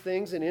suffer these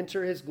things and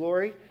enter his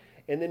glory?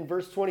 And then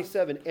verse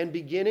 27, and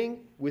beginning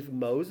with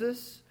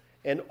Moses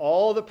and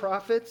all the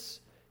prophets,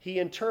 he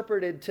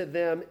interpreted to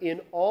them in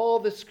all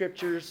the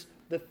scriptures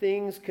the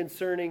things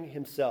concerning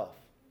himself.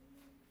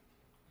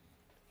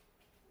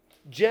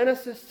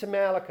 Genesis to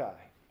Malachi.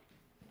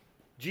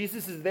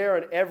 Jesus is there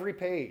on every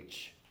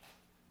page.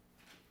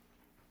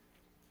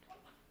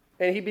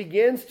 And he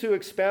begins to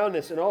expound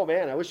this. And oh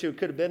man, I wish you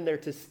could have been there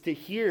to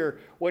hear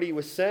what he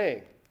was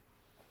saying.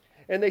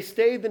 And they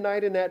stayed the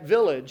night in that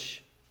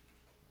village.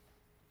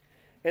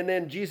 And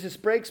then Jesus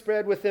breaks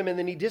bread with them, and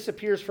then he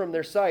disappears from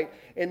their sight.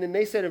 And then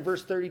they said in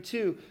verse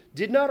 32,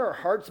 did not our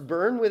hearts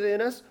burn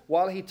within us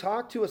while he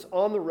talked to us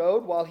on the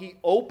road, while he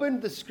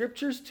opened the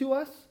scriptures to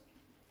us?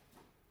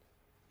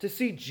 To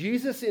see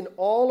Jesus in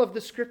all of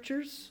the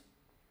scriptures?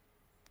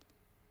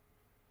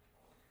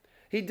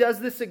 He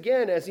does this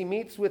again as he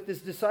meets with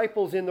his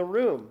disciples in the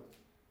room.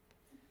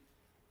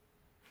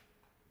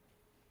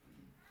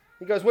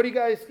 He goes, what do you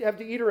guys have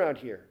to eat around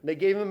here? And they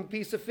gave him a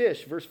piece of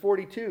fish, verse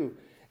 42.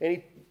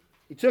 And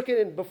he took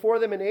it before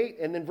them and ate.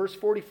 And then verse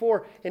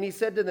 44, and he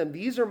said to them,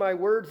 these are my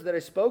words that I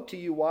spoke to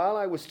you while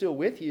I was still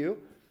with you,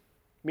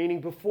 meaning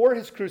before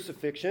his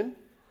crucifixion,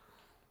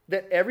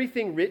 that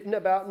everything written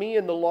about me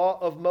in the law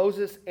of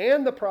Moses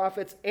and the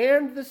prophets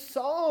and the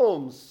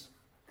Psalms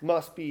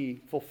must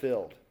be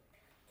fulfilled.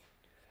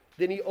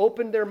 Then he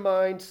opened their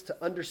minds to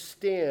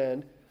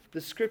understand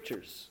the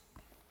scriptures.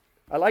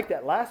 I like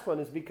that last one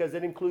is because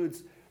it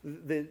includes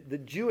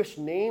the Jewish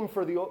name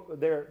for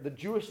the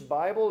Jewish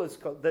Bible is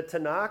called the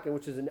Tanakh,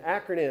 which is an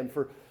acronym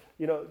for,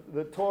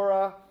 the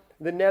Torah,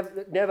 the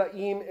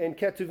Nevi'im, and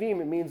Ketuvim.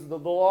 It means the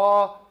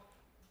law,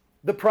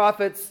 the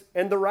prophets,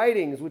 and the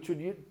writings, which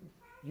would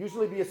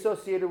usually be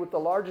associated with the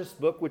largest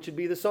book, which would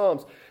be the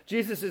Psalms.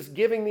 Jesus is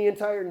giving the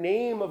entire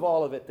name of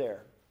all of it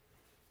there.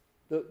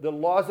 The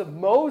laws of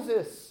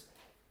Moses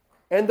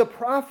and the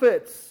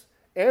prophets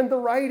and the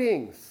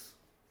writings.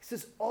 He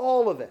says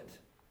all of it.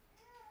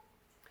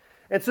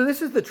 And so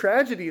this is the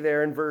tragedy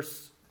there in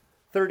verse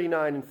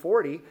 39 and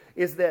 40,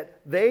 is that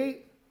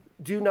they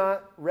do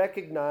not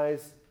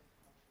recognize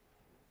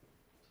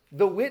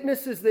the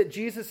witnesses that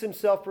Jesus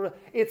himself provided.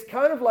 It's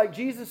kind of like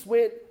Jesus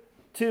went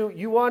to,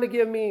 you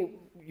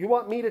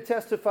want me to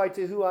testify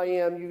to who I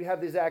am, you have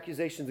these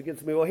accusations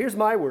against me. Well, here's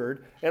my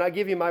word, and I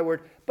give you my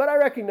word. But I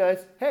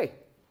recognize, hey,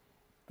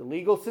 the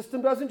legal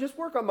system doesn't just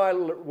work on my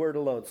word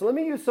alone. So let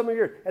me use some of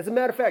yours. As a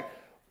matter of fact,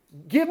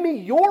 give me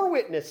your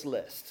witness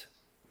list.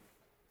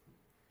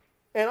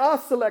 And I'll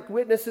select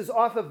witnesses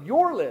off of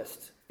your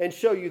list and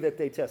show you that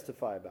they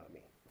testify about me.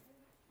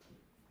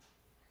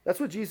 That's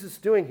what Jesus is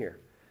doing here.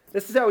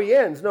 This is how he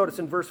ends. Notice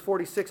in verse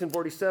 46 and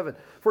 47.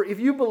 For if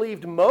you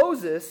believed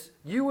Moses,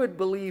 you would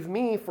believe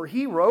me, for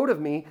he wrote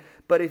of me.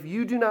 But if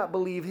you do not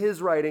believe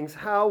his writings,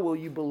 how will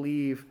you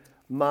believe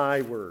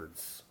my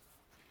words?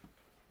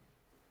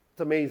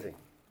 It's amazing.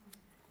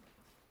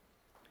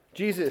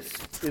 Jesus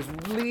is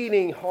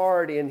leaning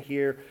hard in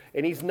here,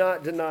 and he's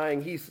not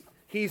denying.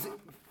 He's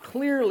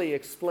clearly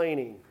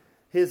explaining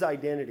his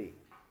identity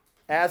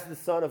as the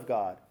Son of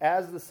God,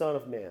 as the Son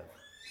of Man,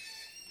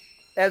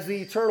 as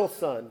the eternal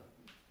Son.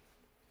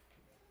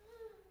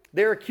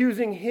 They're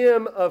accusing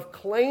him of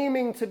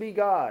claiming to be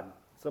God.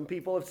 Some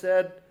people have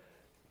said,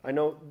 I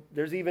know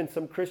there's even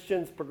some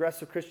Christians,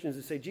 progressive Christians,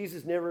 that say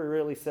Jesus never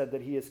really said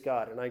that he is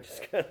God. And I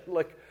just kind of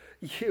look,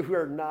 you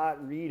are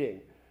not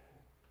reading.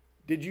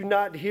 Did you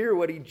not hear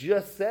what he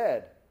just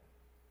said?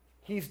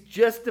 He's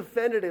just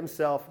defended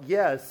himself.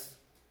 Yes.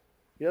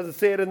 He doesn't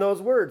say it in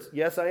those words.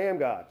 Yes, I am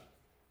God.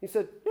 He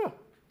said, yeah.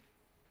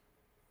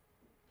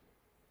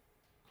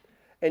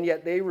 And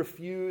yet they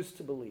refuse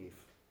to believe.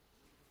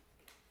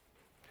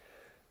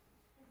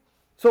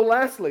 So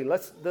lastly,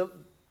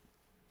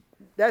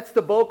 that's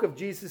the bulk of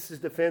Jesus'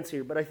 defense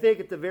here. But I think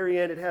at the very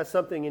end it has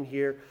something in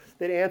here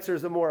that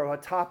answers a more of a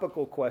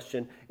topical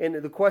question. And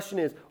the question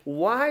is,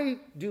 why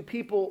do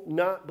people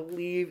not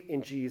believe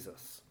in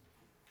Jesus?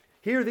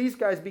 Here these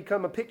guys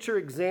become a picture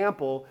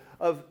example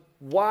of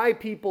why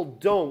people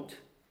don't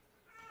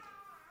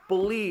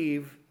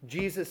believe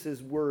Jesus'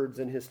 words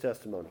and his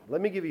testimony. Let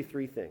me give you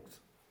 3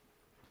 things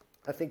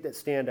I think that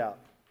stand out.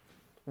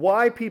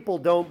 Why people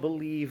don't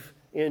believe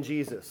in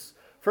Jesus.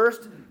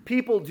 First,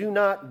 people do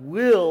not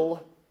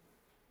will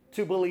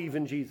to believe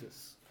in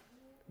Jesus.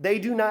 They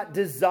do not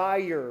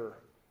desire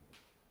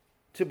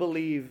to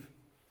believe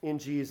in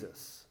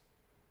Jesus.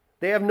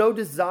 They have no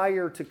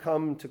desire to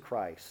come to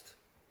Christ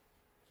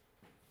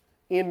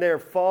in their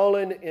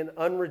fallen and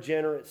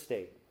unregenerate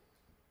state.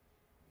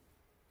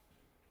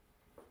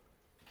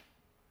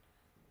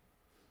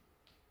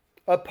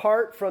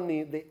 Apart from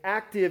the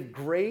active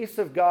grace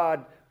of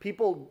God,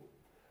 people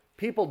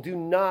do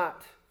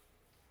not,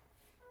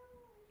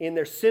 in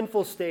their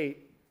sinful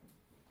state,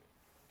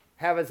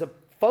 have as a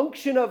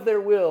function of their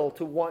will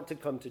to want to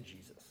come to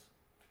Jesus.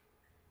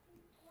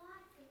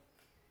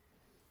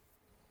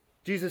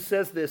 Jesus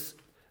says this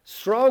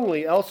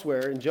strongly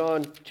elsewhere in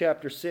John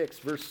chapter 6,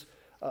 verse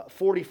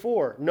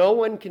 44. No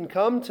one can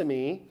come to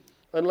me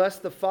unless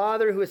the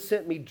Father who has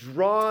sent me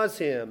draws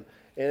him,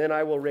 and then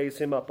I will raise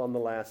him up on the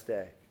last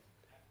day.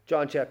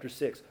 John chapter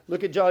 6.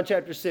 Look at John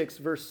chapter 6,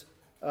 verse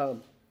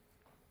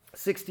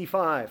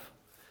 65.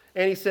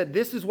 And he said,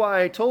 this is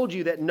why I told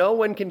you that no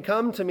one can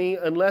come to me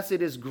unless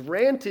it is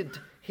granted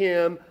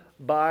him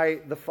by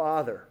the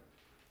Father.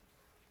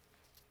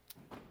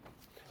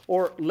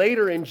 Or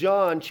later in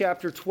John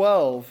chapter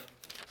 12,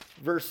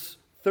 verse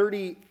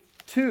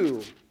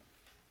 32.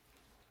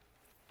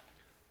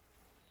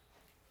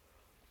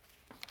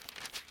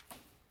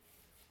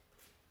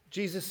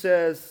 Jesus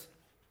says,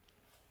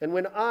 and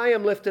when I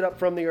am lifted up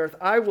from the earth,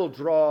 I will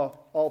draw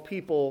all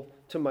people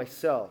to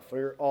myself.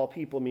 Or all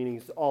people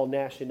meaning all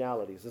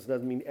nationalities. This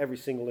doesn't mean every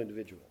single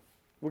individual.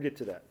 We'll get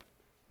to that.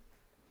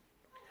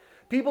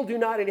 People do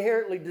not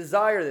inherently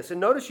desire this.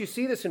 And notice you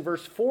see this in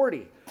verse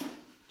 40.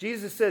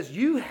 Jesus says,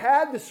 you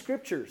had the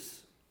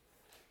scriptures.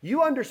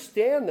 You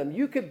understand them.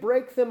 You could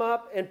break them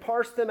up and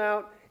parse them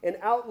out and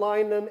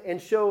outline them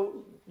and show,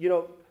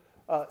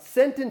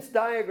 sentence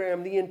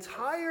diagram, the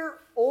entire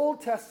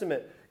Old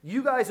Testament.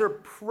 You guys are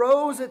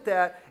pros at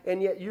that,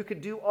 and yet you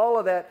could do all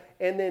of that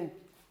and then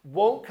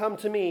won't come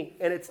to me.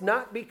 And it's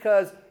not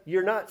because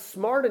you're not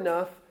smart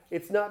enough.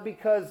 It's not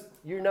because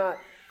you're not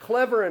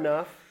clever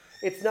enough.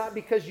 It's not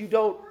because you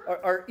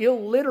are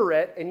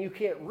illiterate and you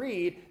can't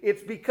read.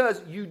 It's because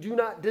you do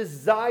not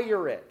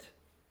desire it.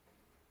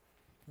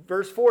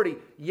 Verse 40,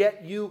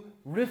 yet you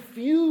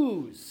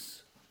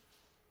refuse.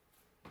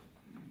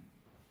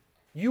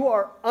 You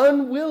are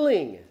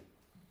unwilling.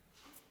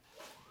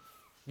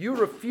 You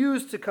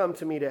refuse to come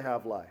to me to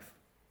have life.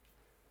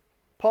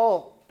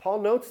 Paul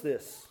notes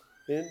this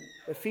in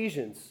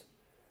Ephesians.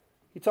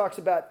 He talks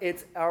about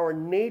it's our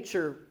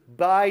nature.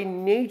 By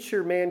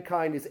nature,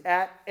 mankind is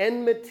at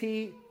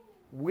enmity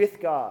with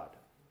God.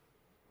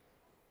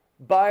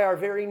 By our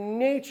very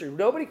nature.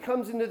 Nobody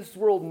comes into this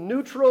world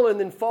neutral and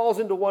then falls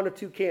into one of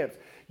 2 camps.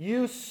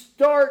 You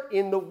start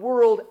in the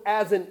world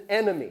as an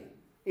enemy.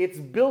 It's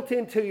built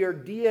into your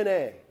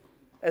DNA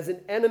as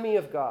an enemy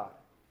of God.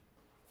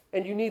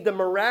 And you need the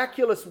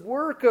miraculous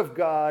work of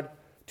God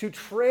to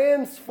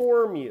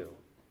transform you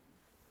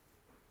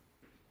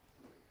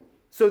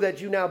so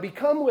that you now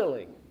become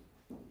willing.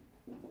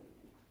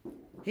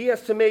 He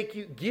has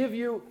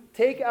to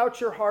take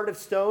out your heart of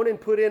stone and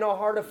put in a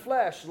heart of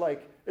flesh,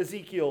 like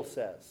Ezekiel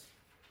says.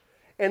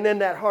 And then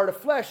that heart of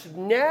flesh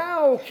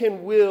now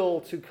can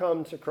will to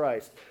come to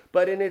Christ.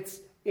 But in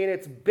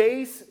its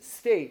base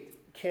state,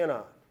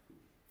 cannot.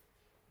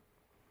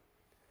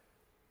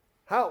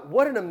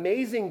 What an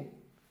amazing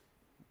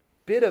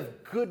bit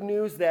of good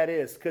news that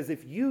is. Because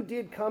if you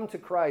did come to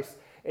Christ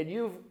and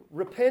you've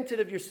repented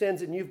of your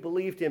sins and you've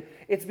believed him,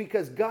 it's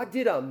because God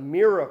did a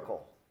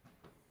miracle.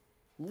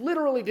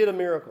 Literally did a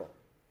miracle.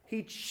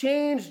 He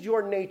changed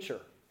your nature.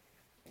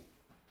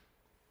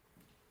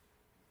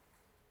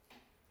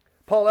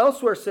 Paul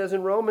elsewhere says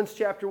in Romans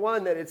chapter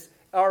 1 that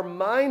our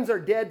minds are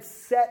dead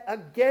set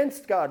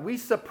against God. We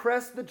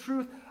suppress the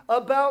truth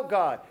about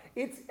God.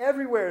 It's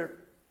everywhere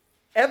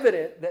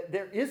evident that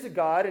there is a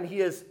God and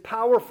he is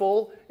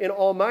powerful and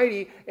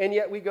almighty, and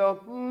yet we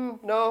go,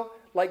 no,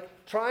 like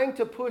trying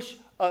to push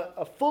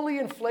a fully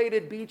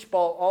inflated beach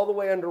ball all the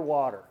way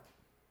underwater.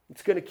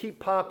 It's going to keep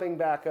popping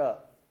back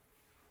up.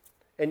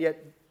 And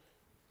yet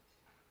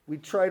we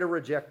try to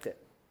reject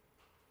it.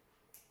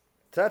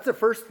 So that's the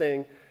first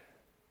thing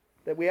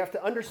that we have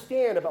to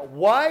understand about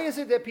why is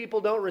it that people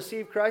don't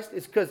receive Christ.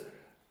 It's because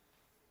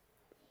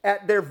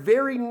at their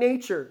very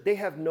nature, they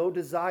have no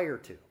desire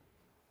to,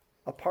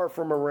 apart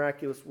from a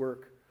miraculous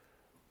work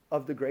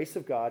of the grace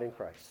of God in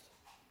Christ.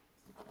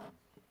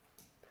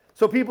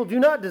 So people do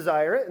not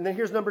desire it. And then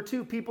here's number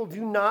 2. People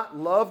do not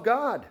love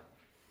God.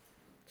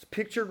 It's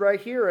pictured right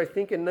here, I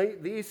think, in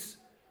these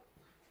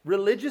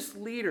religious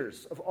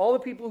leaders, of all the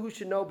people who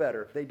should know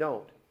better, they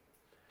don't.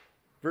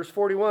 Verse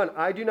 41,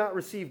 I do not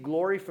receive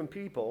glory from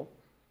people.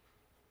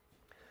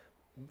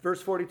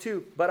 Verse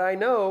 42, but I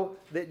know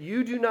that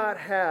you do not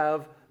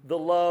have the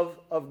love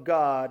of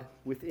God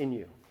within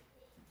you.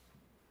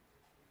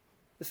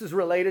 This is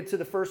related to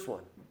the first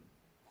one.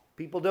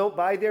 People don't,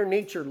 by their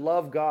nature,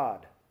 love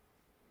God.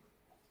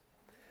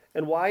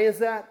 And why is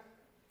that?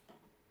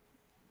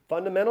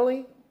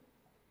 Fundamentally,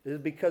 it is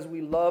because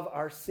we love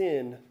our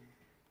sin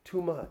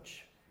too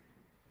much.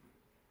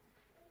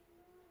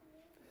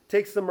 It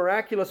takes the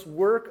miraculous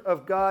work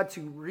of God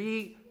to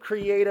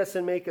recreate us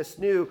and make us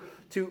new,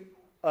 to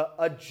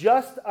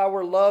adjust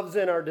our loves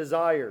and our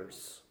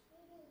desires,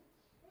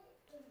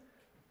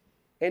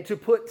 and to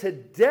put to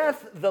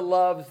death the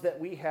loves that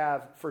we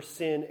have for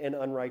sin and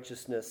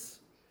unrighteousness,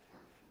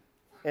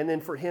 and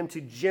then for Him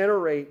to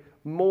generate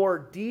more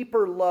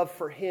deeper love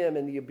for Him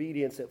and the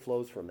obedience that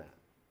flows from that.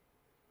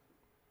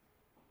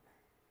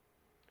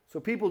 So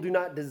people do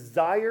not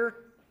desire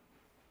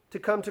to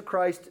come to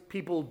Christ.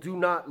 People do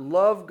not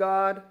love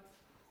God.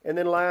 And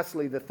then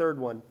lastly, the third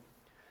one.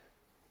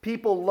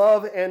 People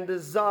love and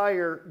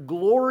desire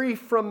glory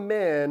from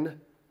men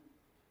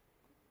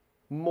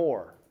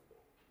more.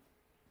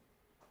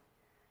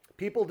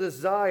 People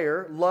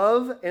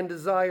love and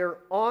desire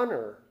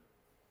honor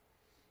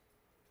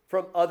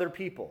from other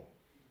people.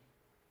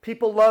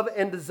 People love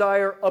and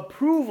desire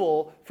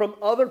approval from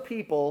other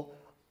people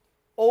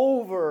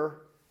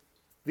over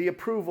the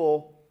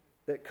approval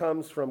that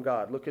comes from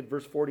God. Look at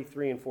verse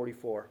 43 and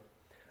 44.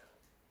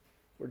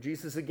 Where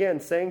Jesus again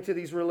saying to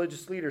these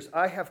religious leaders,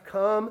 I have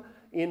come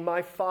in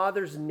my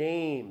Father's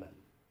name,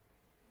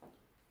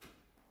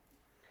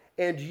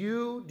 and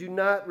you do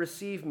not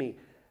receive me.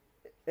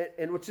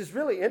 And which is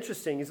really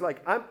interesting. He's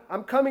like,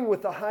 I'm coming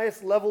with the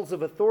highest levels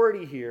of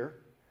authority here.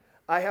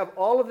 I have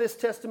all of this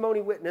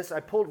testimony witness. I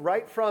pulled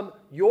right from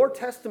your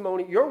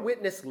testimony, your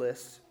witness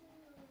list.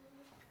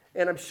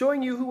 And I'm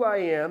showing you who I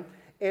am.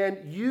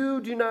 And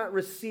you do not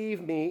receive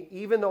me,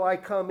 even though I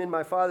come in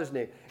my Father's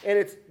name. And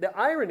it's the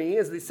irony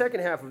is the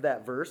second half of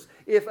that verse.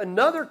 If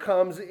another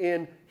comes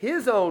in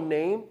his own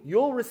name,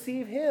 you'll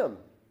receive him.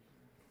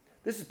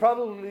 This is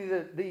probably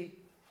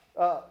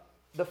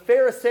the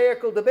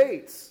Pharisaical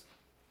debates.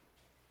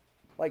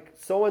 Like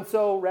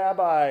so-and-so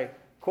rabbi,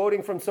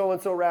 quoting from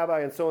so-and-so rabbi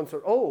and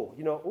so-and-so.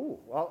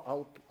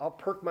 I'll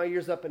perk my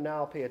ears up and now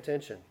I'll pay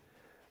attention.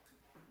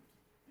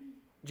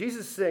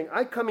 Jesus is saying,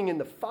 I'm coming in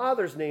the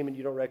Father's name and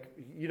you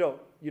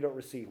don't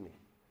receive me.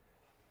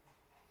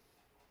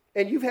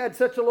 And you've had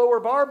such a lower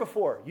bar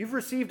before. You've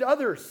received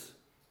others.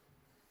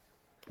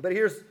 But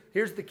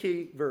here's the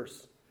key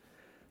verse.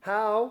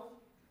 How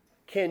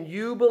can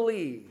you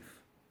believe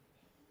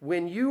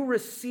when you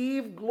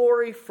receive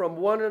glory from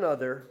one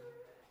another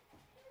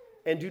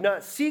and do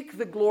not seek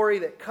the glory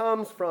that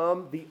comes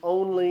from the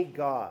only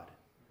God?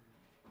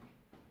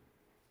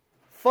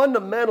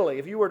 Fundamentally,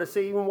 if you were to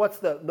say even what's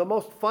the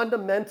most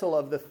fundamental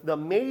of the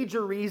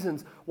major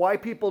reasons why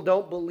people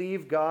don't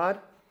believe God,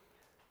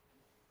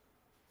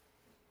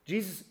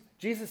 Jesus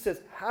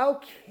says,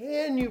 how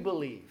can you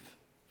believe?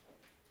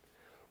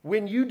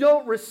 When you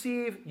don't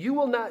receive, you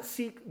will not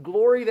seek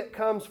glory that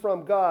comes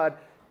from God,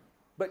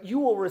 but you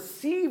will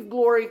receive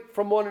glory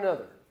from one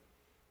another,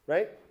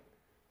 right?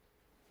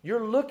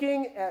 You're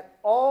looking at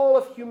all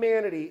of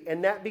humanity,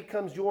 and that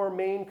becomes your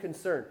main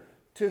concern.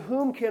 To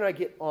whom can I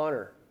get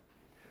honor?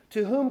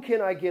 To whom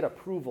can I get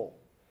approval?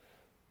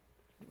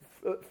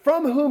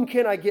 From whom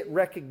can I get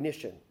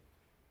recognition?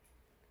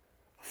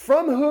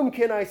 From whom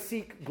can I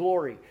seek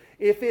glory?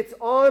 If it's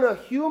on a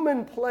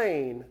human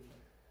plane,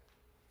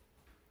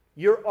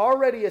 you're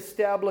already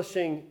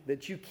establishing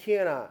that you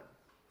cannot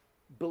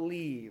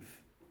believe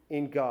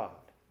in God.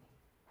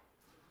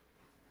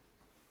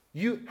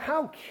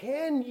 How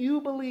can you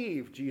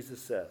believe,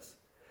 Jesus says,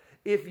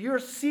 if you're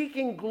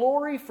seeking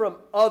glory from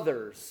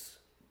others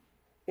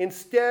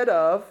instead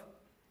of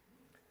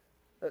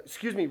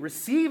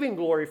receiving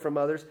glory from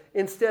others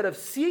instead of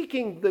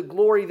seeking the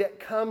glory that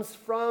comes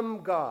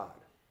from God?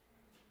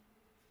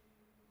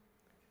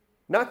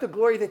 Not the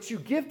glory that you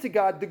give to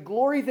God, the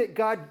glory that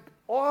God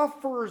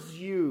offers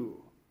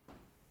you,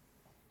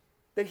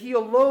 that He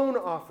alone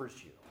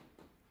offers you.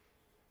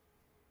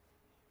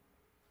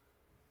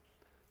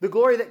 The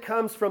glory that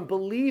comes from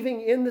believing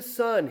in the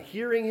Son,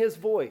 hearing His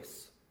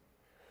voice.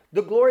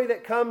 The glory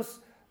that comes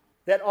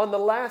that on the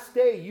last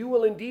day you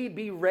will indeed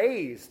be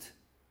raised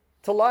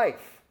to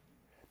life,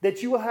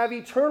 that you will have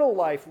eternal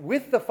life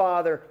with the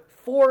Father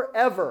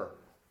forever.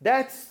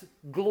 That's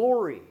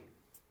glory.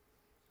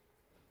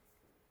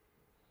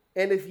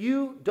 And if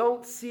you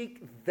don't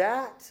seek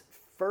that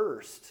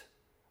first,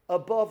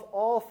 above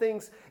all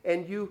things,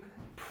 and you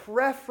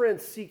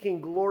preference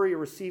seeking glory or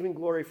receiving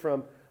glory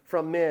from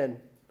men,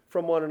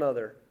 from one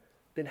another,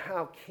 then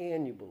how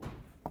can you believe?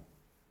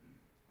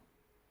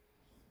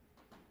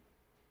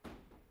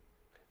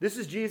 This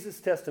is Jesus'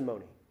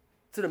 testimony.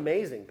 It's an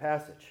amazing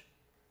passage.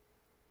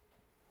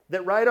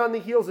 That right on the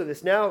heels of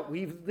this, now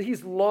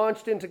he's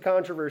launched into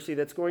controversy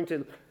that's going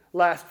to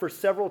last for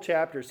several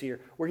chapters here,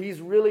 where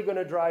he's really going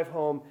to drive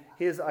home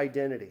his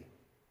identity.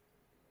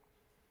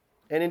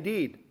 And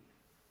indeed,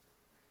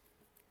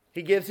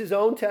 he gives his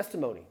own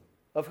testimony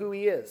of who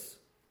he is.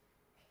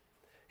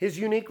 His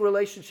unique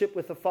relationship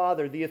with the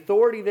Father, the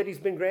authority that he's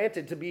been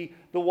granted to be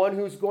the one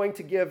who's going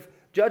to give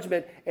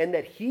judgment, and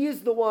that he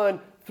is the one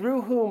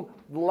through whom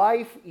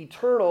life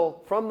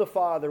eternal from the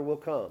Father will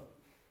come.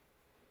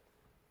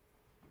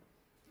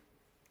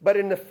 But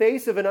in the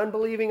face of an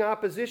unbelieving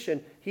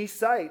opposition, he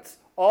cites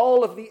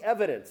all of the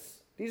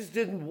evidence. He just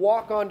didn't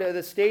walk onto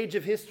the stage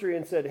of history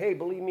and said, hey,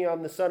 believe me,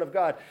 I'm the Son of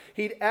God.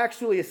 He'd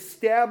actually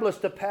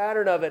established a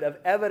pattern of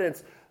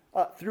evidence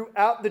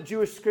throughout the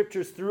Jewish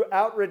scriptures,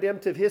 throughout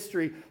redemptive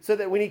history, so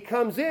that when he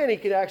comes in, he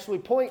can actually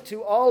point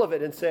to all of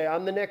it and say,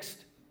 I'm the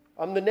next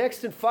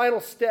and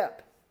final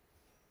step.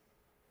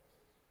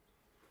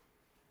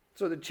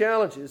 So the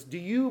challenge is, do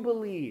you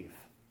believe?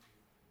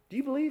 Do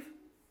you believe?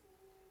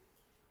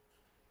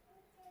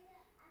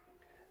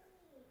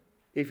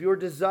 If your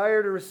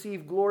desire to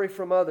receive glory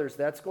from others,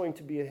 that's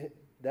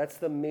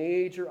the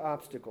major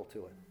obstacle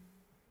to it.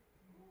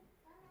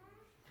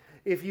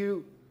 If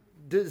you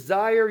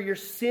desire your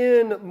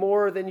sin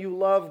more than you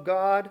love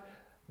God,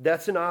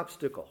 that's an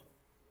obstacle.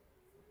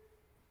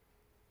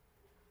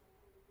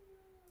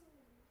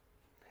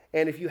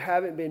 And if you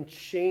haven't been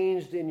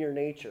changed in your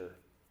nature,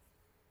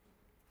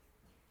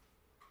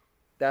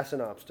 that's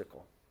an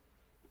obstacle.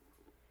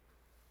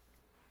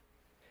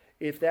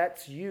 If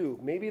that's you,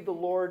 maybe the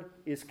Lord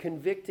is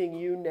convicting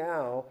you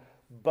now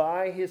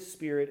by His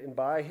Spirit and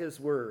by His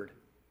Word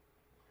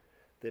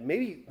that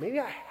maybe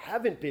I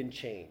haven't been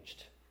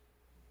changed.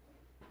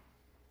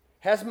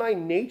 Has my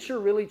nature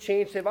really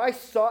changed? Have I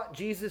sought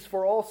Jesus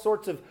for all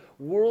sorts of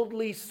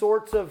worldly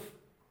sorts of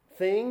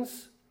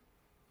things?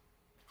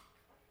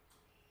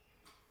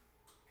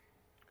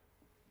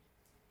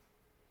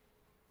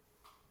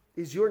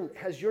 Has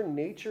your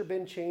nature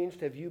been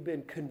changed? Have you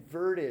been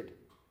converted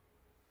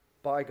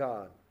by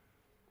God?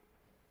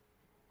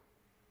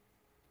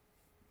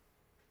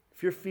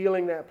 If you're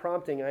feeling that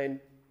prompting,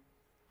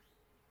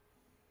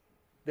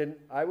 then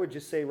I would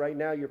just say right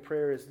now your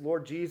prayer is,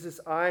 Lord Jesus,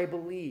 I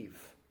believe.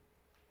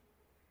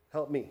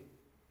 Help me.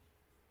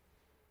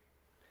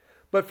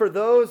 But for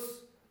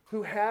those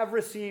who have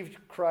received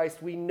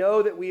Christ, we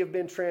know that we have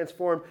been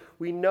transformed.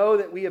 We know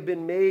that we have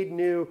been made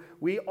new.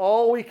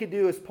 All we could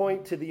do is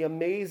point to the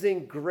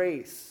amazing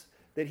grace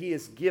that He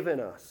has given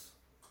us.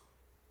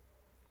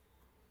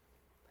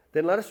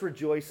 Then let us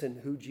rejoice in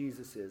who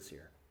Jesus is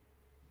here.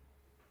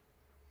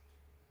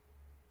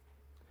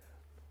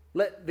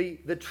 Let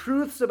the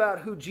truths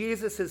about who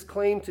Jesus has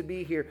claimed to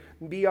be here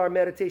be our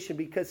meditation,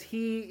 because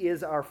He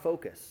is our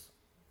focus.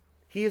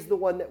 He is the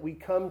one that we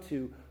come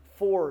to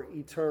for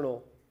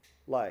eternal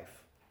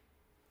life.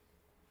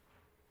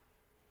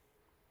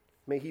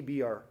 May He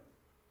be our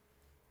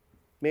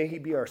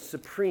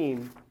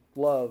supreme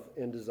love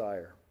and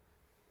desire.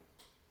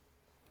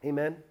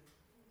 Amen.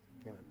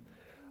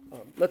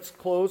 Let's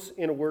close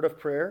in a word of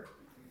prayer,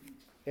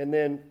 and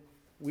then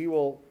we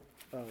will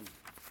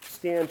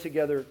stand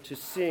together to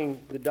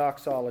sing the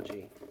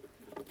doxology.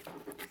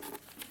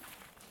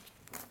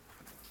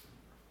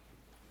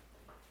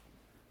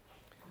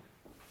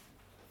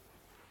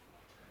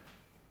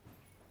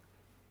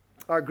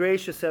 Our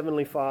gracious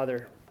Heavenly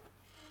Father,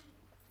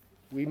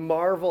 we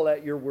marvel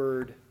at your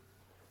word.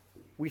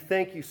 We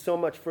thank you so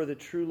much for the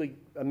truly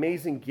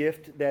amazing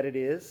gift that it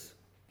is,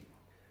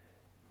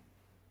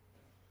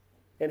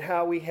 and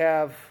how we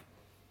have,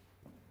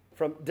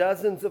 from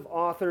dozens of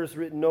authors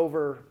written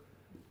over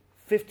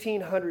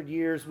 1,500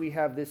 years, we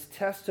have this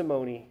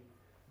testimony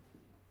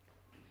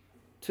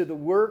to the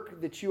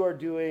work that you are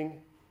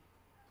doing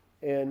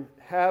and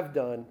have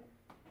done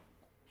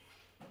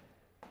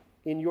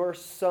in your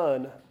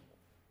Son,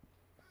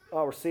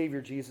 our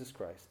Savior, Jesus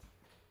Christ.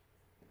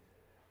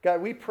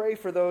 God, we pray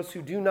for those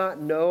who do not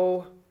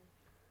know,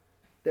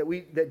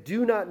 that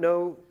do not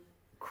know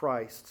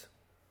Christ.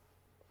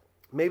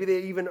 Maybe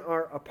they even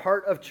are a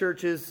part of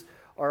churches,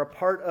 are a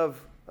part of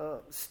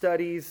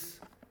studies.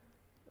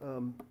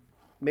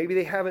 Maybe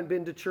they haven't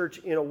been to church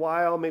in a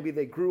while. Maybe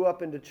they grew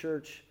up into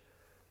church.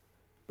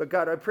 But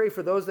God, I pray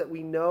for those that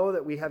we know,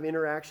 that we have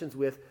interactions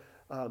with,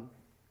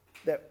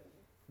 that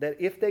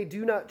if they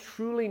do not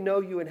truly know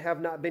you and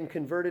have not been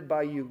converted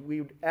by you,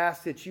 we would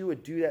ask that you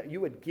would do that.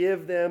 You would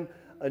give them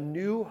a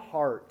new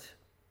heart.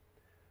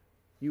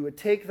 You would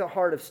take the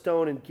heart of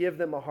stone and give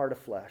them a heart of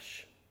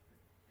flesh.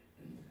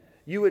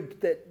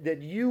 That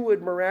you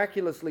would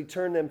miraculously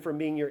turn them from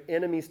being your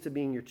enemies to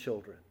being your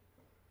children.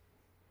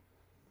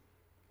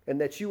 And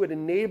that you would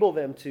enable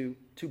them to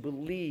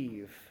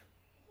believe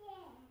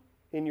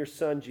in your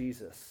Son,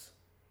 Jesus.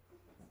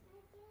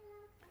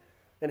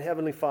 And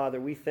Heavenly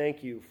Father, we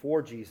thank you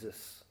for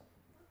Jesus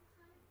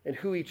and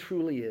who He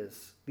truly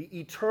is, the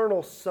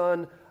eternal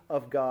Son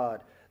of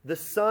God, the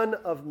Son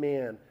of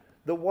Man,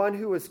 the one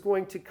who is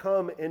going to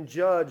come and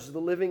judge the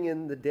living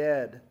and the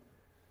dead,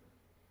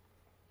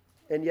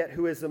 and yet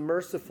who is a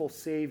merciful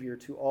Savior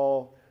to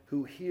all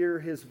who hear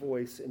His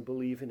voice and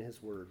believe in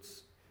His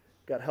words.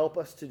 God, help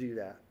us to do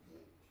that.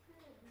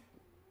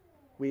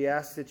 We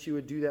ask that you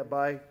would do that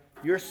by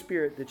your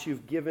Spirit that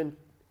you've given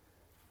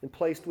and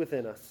placed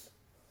within us.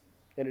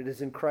 And it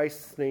is in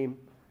Christ's name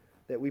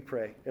that we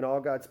pray. And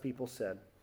all God's people said,